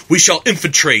them. We shall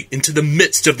infiltrate into the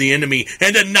midst of the enemy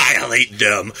and annihilate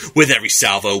them. With every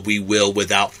salvo, we will,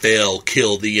 without fail,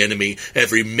 kill the enemy.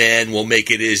 Every man will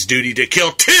make it his duty to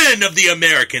kill 10 of the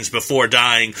Americans before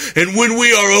dying. And when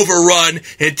we are overrun,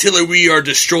 until we are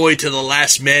destroyed to the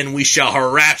last man, we shall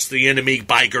harass the enemy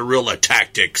by guerrilla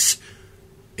tactics."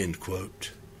 End quote.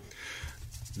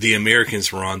 The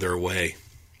Americans were on their way.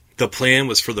 The plan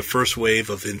was for the first wave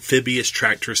of amphibious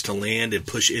tractors to land and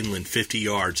push inland 50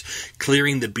 yards,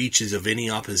 clearing the beaches of any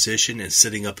opposition and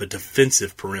setting up a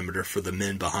defensive perimeter for the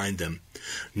men behind them.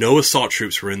 No assault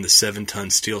troops were in the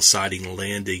 7-ton steel siding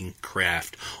landing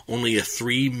craft, only a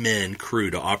 3-man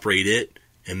crew to operate it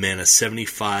and man a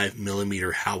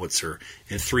 75mm howitzer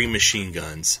and 3 machine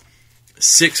guns.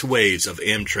 6 waves of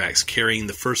Amtraks carrying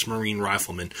the 1st Marine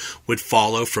Riflemen would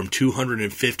follow from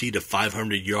 250 to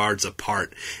 500 yards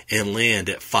apart and land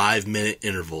at 5-minute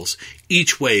intervals.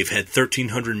 Each wave had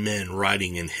 1,300 men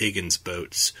riding in Higgins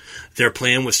boats. Their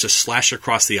plan was to slash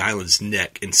across the island's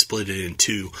neck and split it in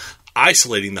two,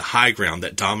 isolating the high ground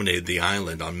that dominated the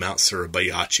island on Mount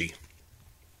Suribayashi.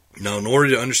 Now, in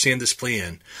order to understand this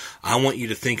plan, I want you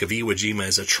to think of Iwo Jima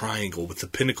as a triangle with the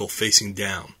pinnacle facing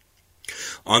down.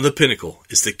 On the pinnacle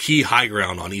is the key high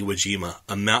ground on Iwo Jima,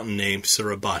 a mountain named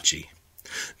Suribachi.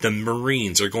 The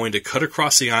Marines are going to cut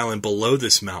across the island below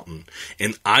this mountain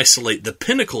and isolate the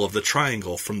pinnacle of the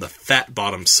triangle from the fat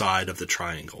bottom side of the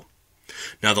triangle.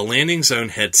 Now, the landing zone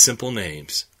had simple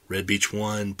names: Red Beach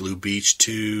 1, Blue Beach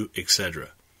 2, etc.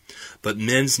 But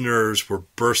men's nerves were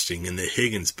bursting in the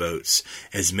Higgins boats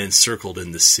as men circled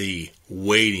in the sea,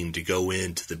 waiting to go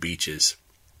into the beaches.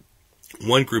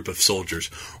 One group of soldiers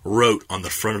wrote on the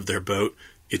front of their boat,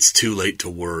 "It's too late to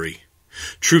worry."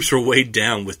 Troops were weighed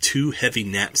down with 2 heavy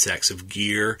knapsacks of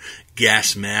gear,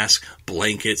 gas masks,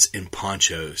 blankets, and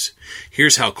ponchos.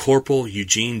 Here's how Corporal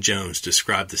Eugene Jones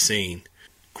described the scene.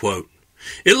 Quote,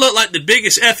 "It looked like the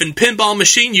biggest effing pinball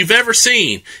machine you've ever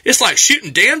seen. It's like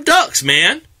shooting damn ducks,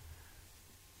 man."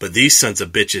 "But these sons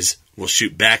of bitches will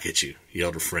shoot back at you,"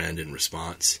 yelled a friend in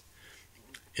response.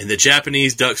 And the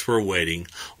Japanese ducks were waiting,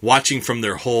 watching from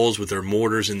their holes with their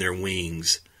mortars in their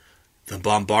wings. The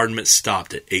bombardment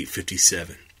stopped at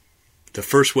 8:57. The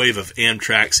first wave of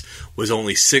Amtracs was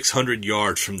only 600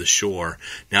 yards from the shore.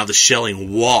 Now the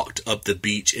shelling walked up the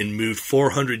beach and moved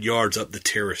 400 yards up the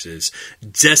terraces,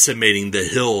 decimating the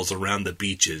hills around the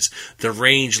beaches. The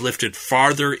range lifted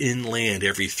farther inland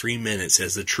every 3 minutes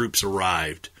as the troops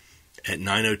arrived. At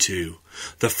 9:02,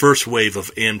 the first wave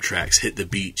of Amtracs hit the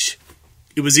beach.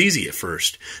 It was easy at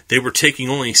first. They were taking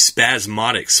only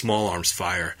spasmodic small arms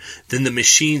fire. Then the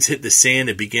machines hit the sand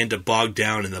and began to bog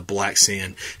down in the black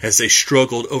sand as they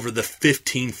struggled over the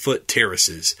 15-foot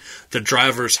terraces. The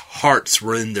drivers' hearts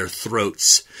were in their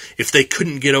throats. If they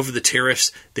couldn't get over the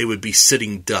terrace, they would be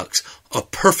sitting ducks, a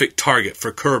perfect target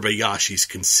for Kurabayashi's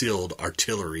concealed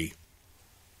artillery.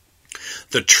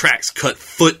 The tracks cut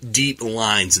foot-deep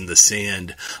lines in the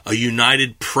sand. A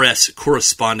United Press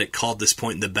correspondent called this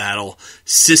point in the battle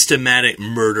systematic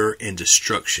murder and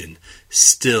destruction.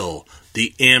 Still,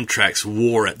 the Amtracs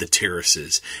wore at the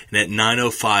terraces, and at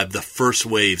 9:05 the first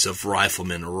waves of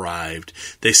riflemen arrived.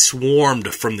 They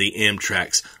swarmed from the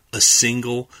Amtracs, a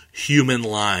single human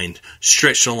line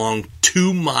stretched along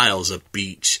 2 miles of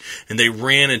beach, and they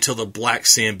ran until the black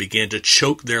sand began to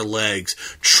choke their legs,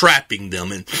 trapping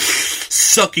them and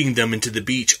sucking them into the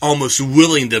beach, almost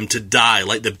willing them to die,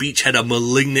 like the beach had a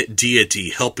malignant deity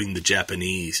helping the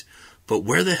Japanese. But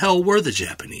where the hell were the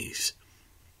Japanese?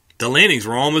 The landings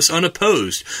were almost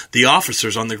unopposed. The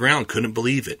officers on the ground couldn't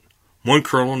believe it. One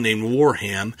colonel named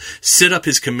Warham set up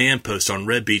his command post on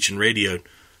Red Beach and radioed,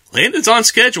 "Landing's on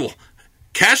schedule.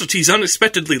 Casualties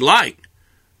unexpectedly light."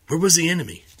 Where was the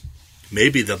enemy?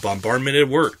 Maybe the bombardment had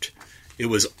worked. It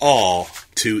was all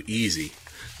too easy.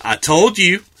 "I told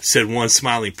you," said one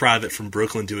smiling private from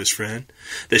Brooklyn to his friend.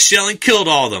 "The shelling killed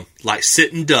all of them, like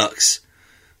sitting ducks."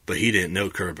 But he didn't know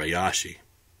Kurabayashi.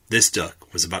 This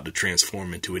duck was about to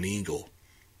transform into an eagle.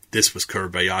 This was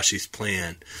Kurabayashi's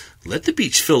plan. Let the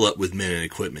beach fill up with men and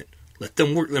equipment. Let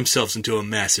them work themselves into a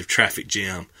massive traffic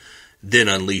jam. Then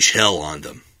unleash hell on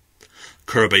them.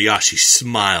 Kurabayashi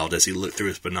smiled as he looked through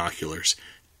his binoculars.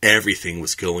 Everything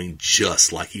was going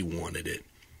just like he wanted it.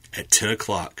 At 10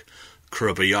 o'clock,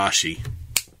 Kurabayashi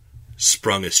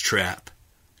sprung his trap.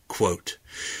 Quote,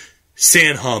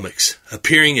 "Sand hummocks,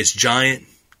 appearing as giant,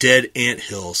 dead ant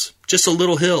hills, just a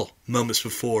little hill, moments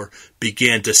before,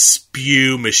 began to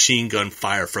spew machine gun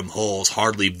fire from holes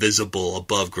hardly visible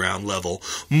above ground level.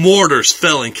 Mortars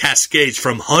fell in cascades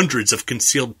from hundreds of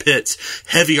concealed pits.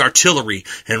 Heavy artillery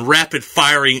and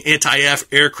rapid-firing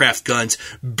anti-aircraft guns,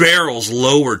 barrels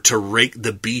lowered to rake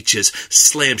the beaches,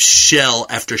 slammed shell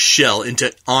after shell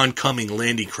into oncoming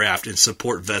landing craft and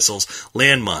support vessels.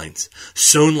 Landmines,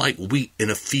 sown like wheat in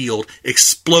a field,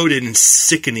 exploded in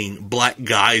sickening black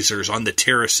geysers on the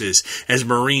terraces as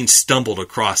Marines stumbled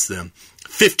across them.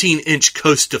 15-inch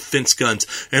coast defense guns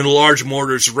and large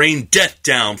mortars rained death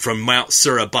down from Mount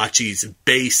Suribachi's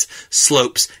base,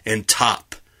 slopes, and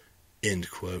top." End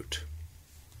quote.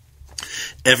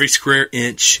 Every square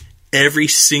inch, every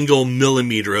single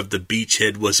millimeter of the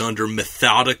beachhead was under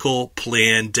methodical,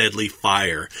 planned, deadly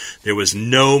fire. There was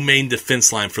no main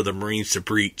defense line for the Marines to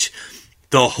breach.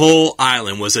 The whole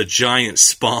island was a giant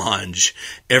sponge,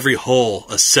 every hole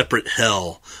a separate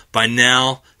hell. By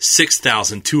now,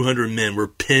 6,200 men were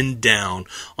pinned down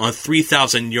on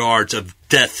 3,000 yards of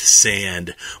death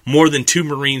sand, more than 2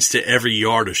 Marines to every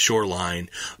yard of shoreline.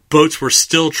 Boats were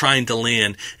still trying to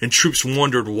land, and troops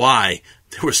wondered why.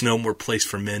 There was no more place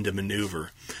for men to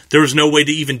maneuver. There was no way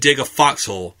to even dig a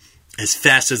foxhole. As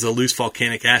fast as the loose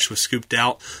volcanic ash was scooped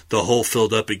out, the hole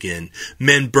filled up again.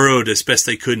 Men burrowed as best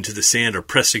they could into the sand or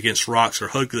pressed against rocks or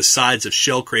hugged the sides of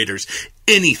shell craters,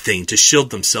 anything to shield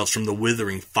themselves from the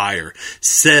withering fire.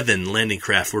 7 landing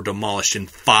craft were demolished in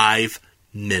 5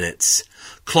 minutes.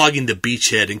 Clogging the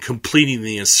beachhead and completing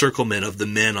the encirclement of the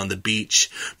men on the beach,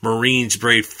 Marines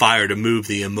braved fire to move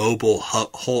the immobile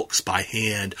hulks by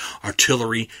hand.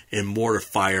 Artillery and mortar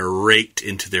fire raked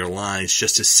into their lines,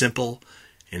 just as simple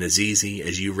and as easy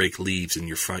as you rake leaves in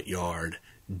your front yard.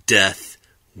 Death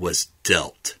was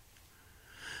dealt.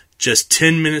 Just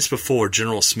 10 minutes before,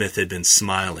 General Smith had been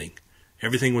smiling.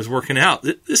 Everything was working out.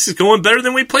 This is going better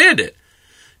than we planned it.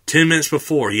 10 minutes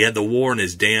before, he had the war in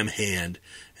his damn hand,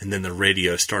 and then the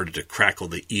radio started to crackle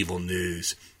the evil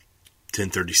news.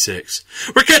 10:36.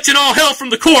 We're catching all hell from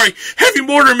the quarry. Heavy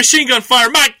mortar and machine gun fire.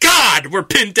 My God, we're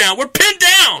pinned down. We're pinned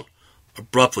down.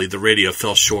 Abruptly, the radio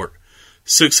fell short.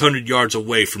 600 yards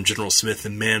away from General Smith, the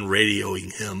man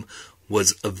radioing him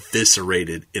was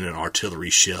eviscerated in an artillery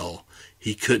shell.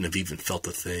 He couldn't have even felt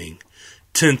a thing.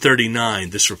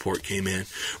 10:39, this report came in.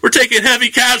 We're taking heavy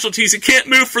casualties and can't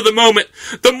move for the moment.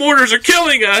 The mortars are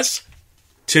killing us.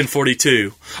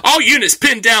 10:42. All units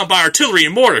pinned down by artillery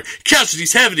and mortar.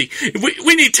 Casualties heavy.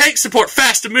 We need tank support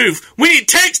fast to move. We need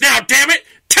tanks now, damn it!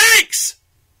 Tanks!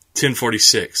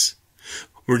 10:46.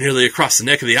 We're nearly across the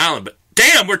neck of the island, but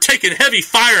damn, we're taking heavy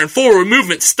fire and forward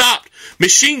movement stopped.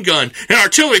 Machine gun and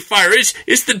artillery fire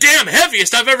is the damn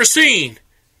heaviest I've ever seen.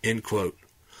 End quote.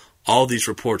 All these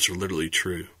reports are literally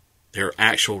true. They are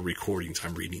actual recordings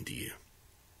I'm reading to you.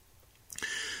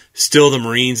 Still, the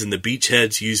Marines and the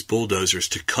beachheads used bulldozers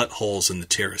to cut holes in the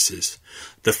terraces.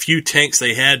 The few tanks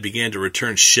they had began to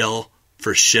return shell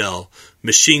for shell.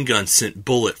 Machine guns sent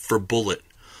bullet for bullet.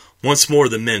 Once more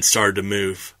the men started to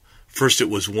move. First it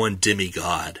was one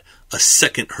demigod, a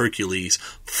second Hercules,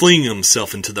 flinging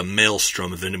himself into the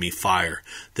maelstrom of enemy fire.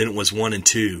 Then it was 1 and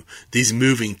 2, these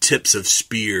moving tips of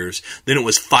spears. Then it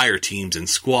was fire teams and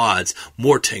squads.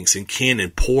 More tanks and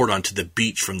cannon poured onto the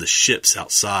beach from the ships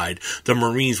outside. The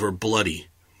Marines were bloody,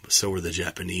 but so were the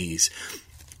Japanese.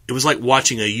 It was like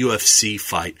watching a UFC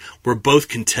fight where both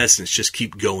contestants just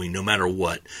keep going no matter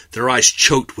what. Their eyes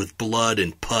choked with blood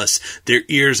and pus, their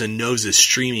ears and noses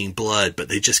streaming blood, but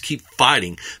they just keep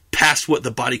fighting past what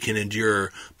the body can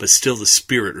endure, but still the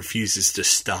spirit refuses to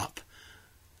stop.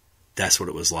 That's what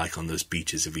it was like on those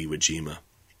beaches of Iwo Jima.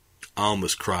 I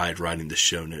almost cried writing the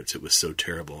show notes. It was so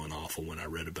terrible and awful when I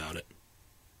read about it.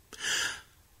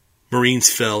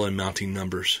 Marines fell in mounting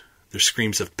numbers, their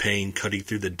screams of pain cutting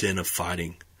through the din of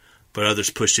fighting. But others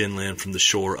pushed inland from the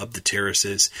shore, up the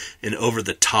terraces, and over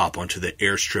the top onto the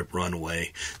airstrip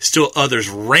runway. Still others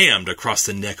rammed across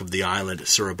the neck of the island at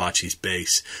Suribachi's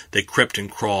base. They crept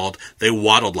and crawled. They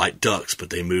waddled like ducks, but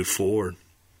they moved forward.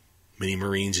 Many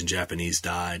Marines and Japanese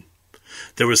died.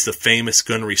 There was the famous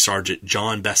gunnery sergeant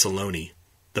John Basilone,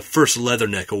 the first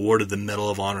Leatherneck awarded the Medal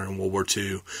of Honor in World War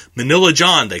II. Manila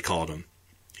John, they called him.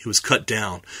 He was cut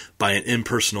down by an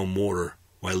impersonal mortar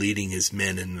while leading his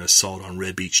men in an assault on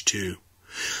Red Beach 2.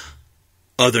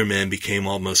 Other men became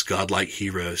almost godlike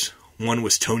heroes. One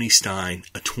was Tony Stein,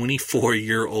 a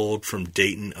 24-year-old from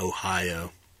Dayton,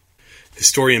 Ohio.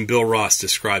 Historian Bill Ross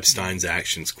describes Stein's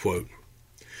actions, quote,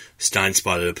 Stein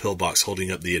spotted a pillbox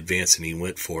holding up the advance and he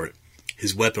went for it.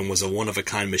 His weapon was a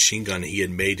one-of-a-kind machine gun he had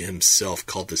made himself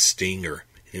called the Stinger,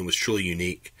 and it was truly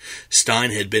unique. Stein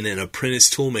had been an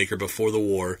apprentice toolmaker before the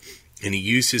war, and he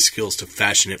used his skills to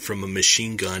fashion it from a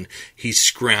machine gun he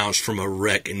scrounged from a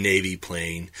wrecked Navy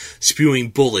plane. Spewing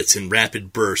bullets in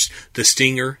rapid bursts, the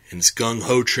Stinger and its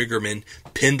gung-ho triggermen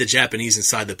pinned the Japanese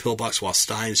inside the pillbox while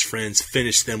Stein's friends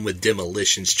finished them with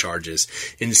demolition charges.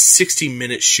 In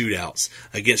 60-minute shootouts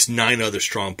against 9 other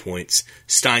strong points,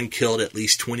 Stein killed at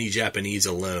least 20 Japanese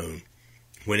alone.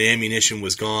 When ammunition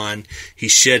was gone, he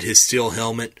shed his steel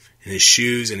helmet and his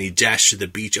shoes, and he dashed to the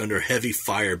beach under heavy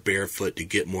fire barefoot to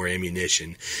get more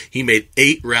ammunition. He made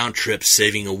 8 round trips,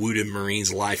 saving a wounded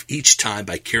Marine's life each time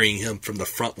by carrying him from the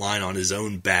front line on his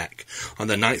own back. On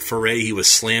the 9th foray, he was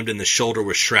slammed in the shoulder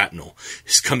with shrapnel.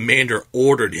 His commander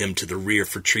ordered him to the rear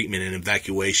for treatment and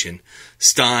evacuation.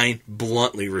 Stein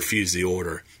bluntly refused the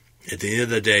order. At the end of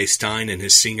the day, Stein and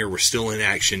his Stinger were still in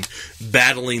action,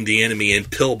 battling the enemy in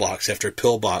pillbox after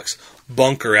pillbox,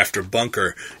 bunker after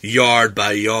bunker, yard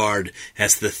by yard,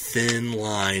 as the thin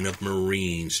line of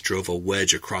Marines drove a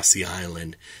wedge across the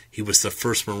island. He was the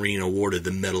first Marine awarded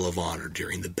the Medal of Honor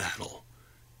during the battle.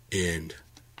 End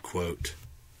quote.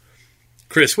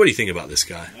 Chris, what do you think about this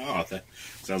guy? Oh, that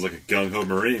sounds like a gung-ho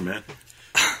Marine, man.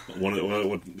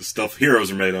 What stuff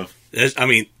heroes are made of. I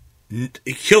mean,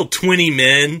 he killed 20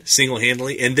 men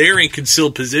single-handedly, and they're in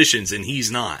concealed positions, and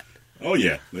he's not. Oh,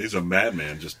 yeah. He's a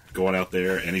madman just going out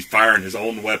there, and he's firing his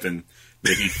own weapon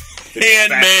that he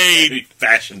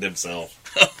fashioned himself.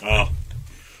 Oh,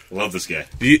 I love this guy.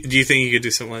 Do you think you could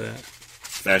do something like that?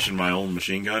 Fashion my own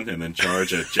machine gun and then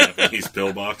charge a Japanese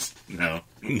pillbox? No.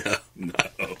 No.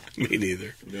 No. Me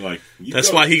neither. They're like,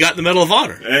 That's why he got the Medal of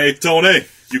Honor. Hey, Tony,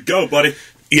 you go, buddy.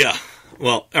 Yeah.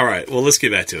 Well, all right. Well, let's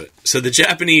get back to it. So the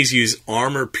Japanese use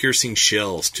armor-piercing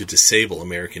shells to disable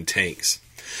American tanks.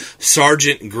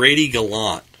 Sergeant Grady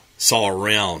Gallant saw a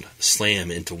round slam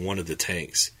into one of the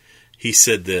tanks. He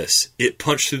said this: "It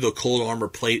punched through the cold armor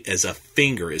plate as a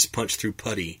finger is punched through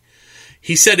putty."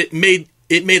 He said it made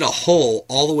a hole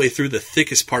all the way through the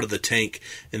thickest part of the tank,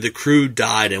 and the crew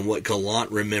died in what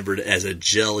Gallant remembered as a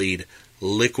jellied,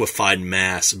 liquefied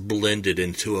mass blended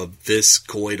into a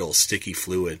viscoidal, sticky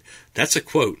fluid. That's a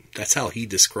quote. That's how he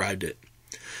described it.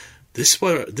 This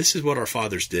is what our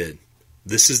fathers did.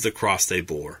 This is the cross they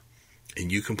bore.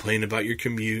 And you complain about your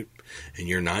commute and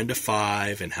your 9 to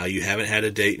 5 and how you haven't had a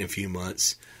date in a few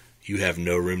months. You have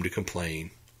no room to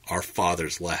complain. Our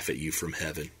fathers laugh at you from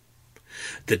heaven.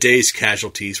 The day's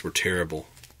casualties were terrible.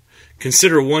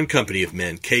 Consider one company of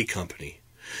men, K Company.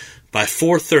 By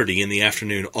 4:30 in the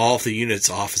afternoon, all of the unit's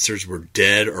officers were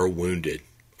dead or wounded.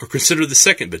 Or consider the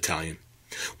 2nd Battalion.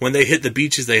 When they hit the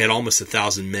beaches, they had almost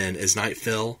 1,000 men. As night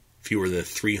fell, fewer than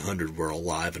 300 were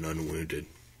alive and unwounded.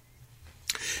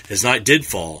 As night did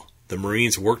fall, the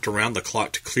Marines worked around the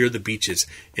clock to clear the beaches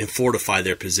and fortify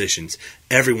their positions.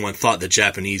 Everyone thought the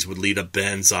Japanese would lead a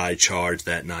banzai charge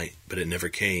that night, but it never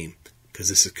came, because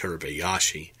this is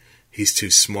Kurabayashi. He's too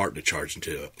smart to charge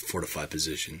into a fortified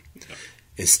position. Yeah.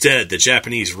 Instead, the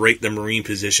Japanese raked the Marine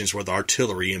positions with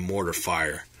artillery and mortar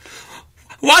fire.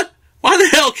 "What? Why the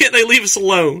hell can't they leave us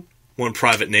alone?" one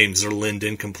private named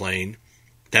Zerlinden complained.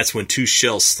 That's when 2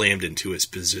 shells slammed into his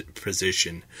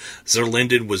position.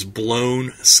 Zerlinden was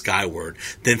blown skyward,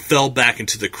 then fell back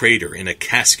into the crater in a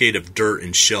cascade of dirt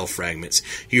and shell fragments.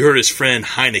 He heard his friend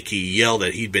Heineke yell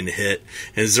that he'd been hit,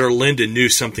 and Zerlinden knew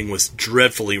something was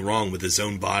dreadfully wrong with his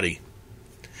own body.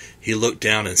 He looked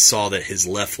down and saw that his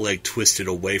left leg twisted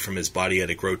away from his body at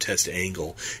a grotesque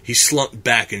angle. He slumped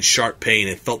back in sharp pain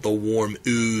and felt the warm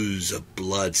ooze of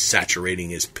blood saturating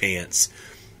his pants.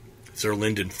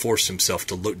 Zerlinden forced himself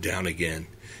to look down again.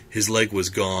 His leg was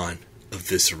gone,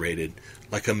 eviscerated,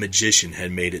 like a magician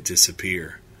had made it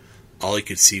disappear. All he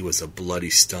could see was a bloody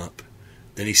stump.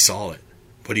 Then he saw it,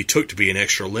 what he took to be an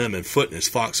extra limb and foot in his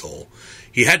foxhole.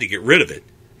 He had to get rid of it.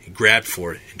 He grabbed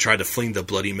for it and tried to fling the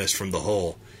bloody mess from the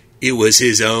hole. It was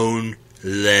his own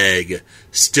leg,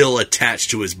 still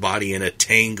attached to his body in a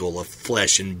tangle of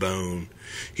flesh and bone.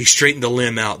 He straightened the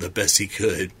limb out the best he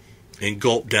could and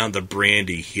gulped down the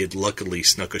brandy he had luckily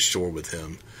snuck ashore with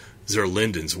him.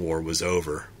 Zerlinden's war was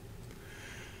over.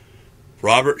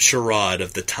 Robert Sherrod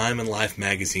of the Time and Life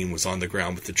magazine was on the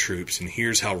ground with the troops, and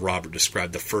here's how Robert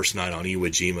described the first night on Iwo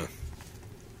Jima.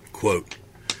 Quote,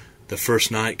 "The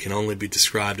first night can only be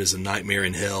described as a nightmare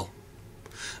in hell.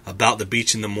 About the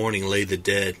beach in the morning lay the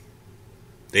dead.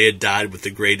 They had died with the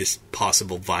greatest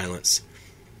possible violence.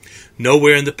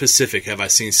 Nowhere in the Pacific have I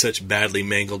seen such badly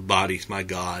mangled bodies, my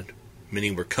God.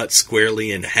 Many were cut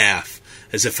squarely in half,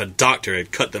 as if a doctor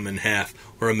had cut them in half,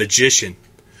 or a magician.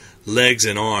 Legs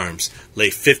and arms lay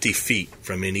 50 feet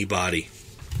from any body.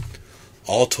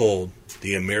 All told,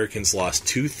 the Americans lost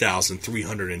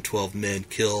 2,312 men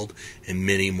killed and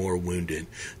many more wounded.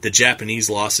 The Japanese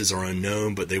losses are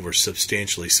unknown, but they were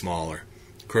substantially smaller.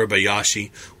 Kurabayashi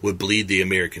would bleed the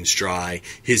Americans dry.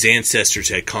 His ancestors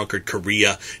had conquered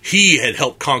Korea. He had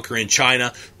helped conquer in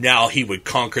China. Now he would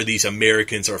conquer these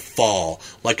Americans or fall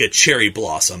like a cherry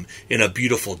blossom in a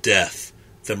beautiful death.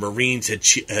 The Marines had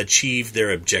achieved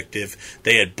their objective.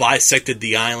 They had bisected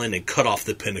the island and cut off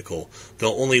the pinnacle.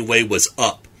 The only way was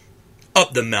up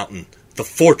the mountain, the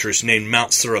fortress named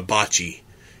Mount Suribachi.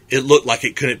 It looked like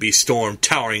it couldn't be stormed,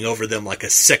 towering over them like a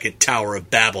second Tower of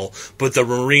Babel, but the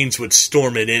Marines would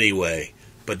storm it anyway.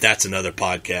 But that's another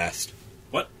podcast."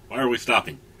 What? Why are we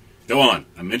stopping? Go on.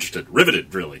 I'm interested.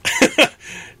 Riveted, really.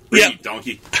 Read,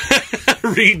 donkey.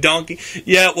 Read, donkey.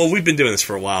 Yeah, well, we've been doing this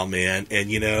for a while, man.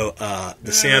 And,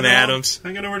 Sam Adams.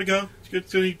 I got nowhere to go. It's good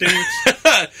to dance.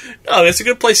 No, that's a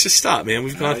good place to stop, man.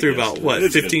 We've gone through about,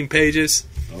 15 pages?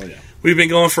 Oh, yeah. We've been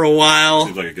going for a while.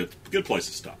 Seems like a good place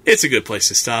to stop. It's a good place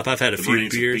to stop. I've had a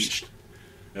few beers.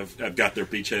 I've got their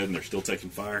beachhead and they're still taking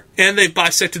fire. And they've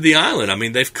bisected the island. I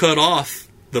mean, they've cut off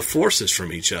the forces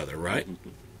from each other, right? Mm-hmm.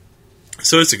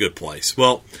 So it's a good place.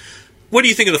 Well, what do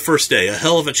you think of the first day? A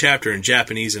hell of a chapter in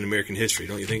Japanese and American history,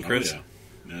 don't you think, Chris? Oh,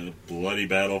 yeah. Bloody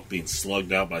battle, being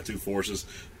slugged out by 2 forces.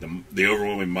 The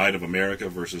overwhelming might of America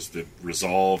versus the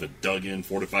resolve and dug-in,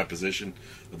 fortified position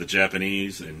of the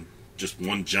Japanese, and just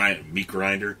one giant meat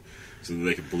grinder so that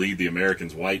they could bleed the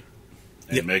Americans white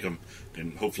and make them,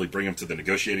 and hopefully bring them to the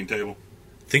negotiating table.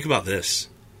 Think about this.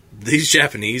 These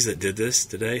Japanese that did this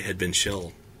today had been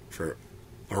shelled for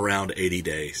around 80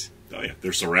 days. Oh, yeah.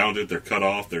 They're surrounded. They're cut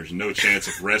off. There's no chance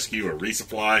of rescue or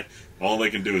resupply. All they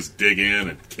can do is dig in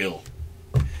and kill.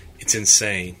 It's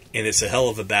insane, and it's a hell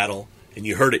of a battle, and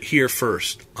you heard it here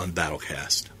first on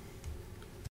Battlecast.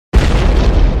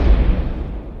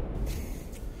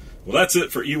 Well, that's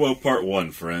it for EWO Part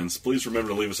 1, friends. Please remember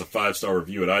to leave us a 5-star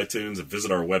review at iTunes and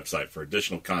visit our website for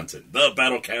additional content,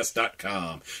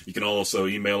 thebattlecast.com. You can also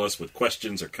email us with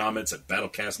questions or comments at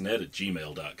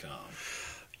battlecastnet@gmail.com.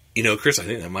 You know, Chris, I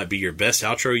think that might be your best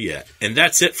outro yet. And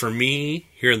that's it for me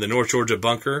here in the North Georgia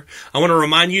bunker. I want to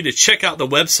remind you to check out the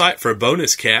website for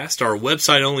Bonus Cast, our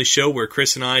website-only show where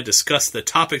Chris and I discuss the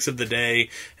topics of the day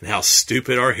and how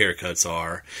stupid our haircuts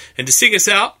are. And to sing us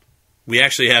out, we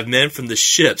actually have men from the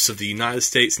ships of the United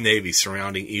States Navy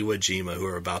surrounding Iwo Jima who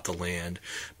are about to land.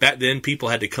 Back then, people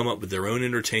had to come up with their own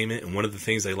entertainment, and one of the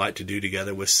things they liked to do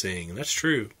together was sing. And that's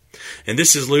true. And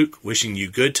this is Luke, wishing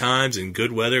you good times and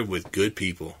good weather with good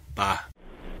people. Bye.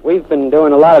 We've been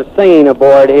doing a lot of singing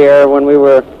aboard here.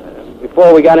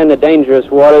 Before we got into dangerous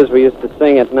waters, we used to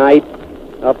sing at night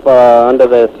up under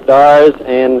the stars,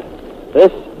 and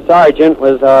this sergeant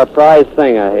was our prize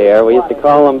singer here. We used to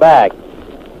call him back.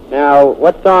 Now,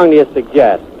 what song do you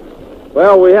suggest?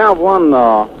 Well, we have one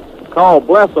called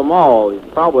Bless 'Em All.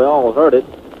 You've probably all heard it.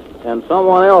 And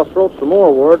someone else wrote some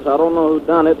more words. I don't know who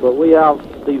done it, but we have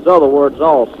these other words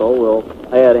also we'll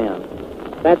add in.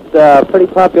 That's a pretty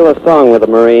popular song with the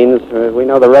Marines. We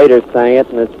know the Raiders sang it,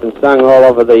 and it's been sung all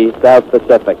over the South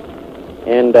Pacific.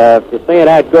 And if you sing it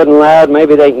out good and loud,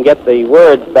 maybe they can get the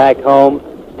words back home,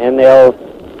 and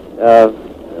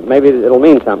maybe it'll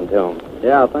mean something to them.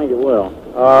 Yeah, I think it will.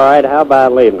 All right, how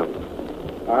about leading them?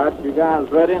 All right, you guys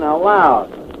ready? Now loud.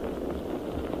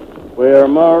 We're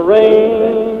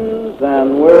Marines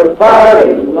and we're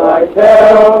fighting like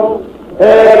hell,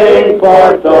 heading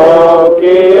for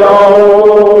Tokyo.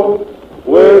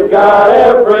 We've got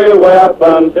every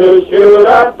weapon to shoot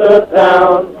up the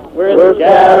town. We're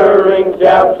scattering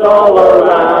Japs all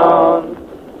around.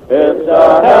 It's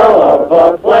a hell of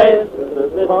a place,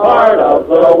 this part of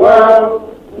the world.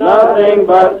 Nothing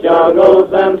but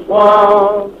jungles and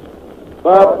swamps.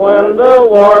 But when the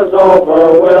war's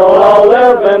over, we'll all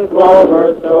live in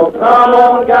clover. So come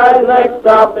on, guys, next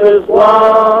stop is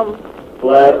Guam.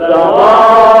 Bless them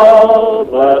all,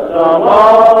 bless them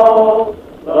all.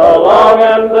 The long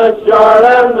and the short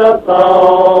and the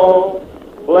tall.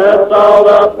 Bless all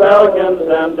the pelicans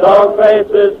and dog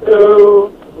faces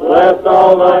too. Bless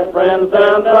all my friends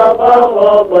and above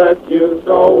all bless you.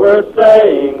 So we're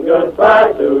saying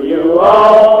goodbye to you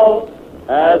all.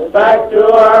 As back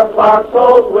to our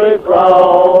foxholes we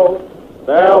crawl.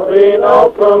 There'll be no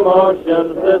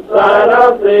promotions this side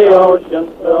of the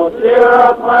ocean. So cheer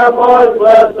up, my boys,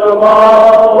 bless them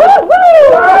all.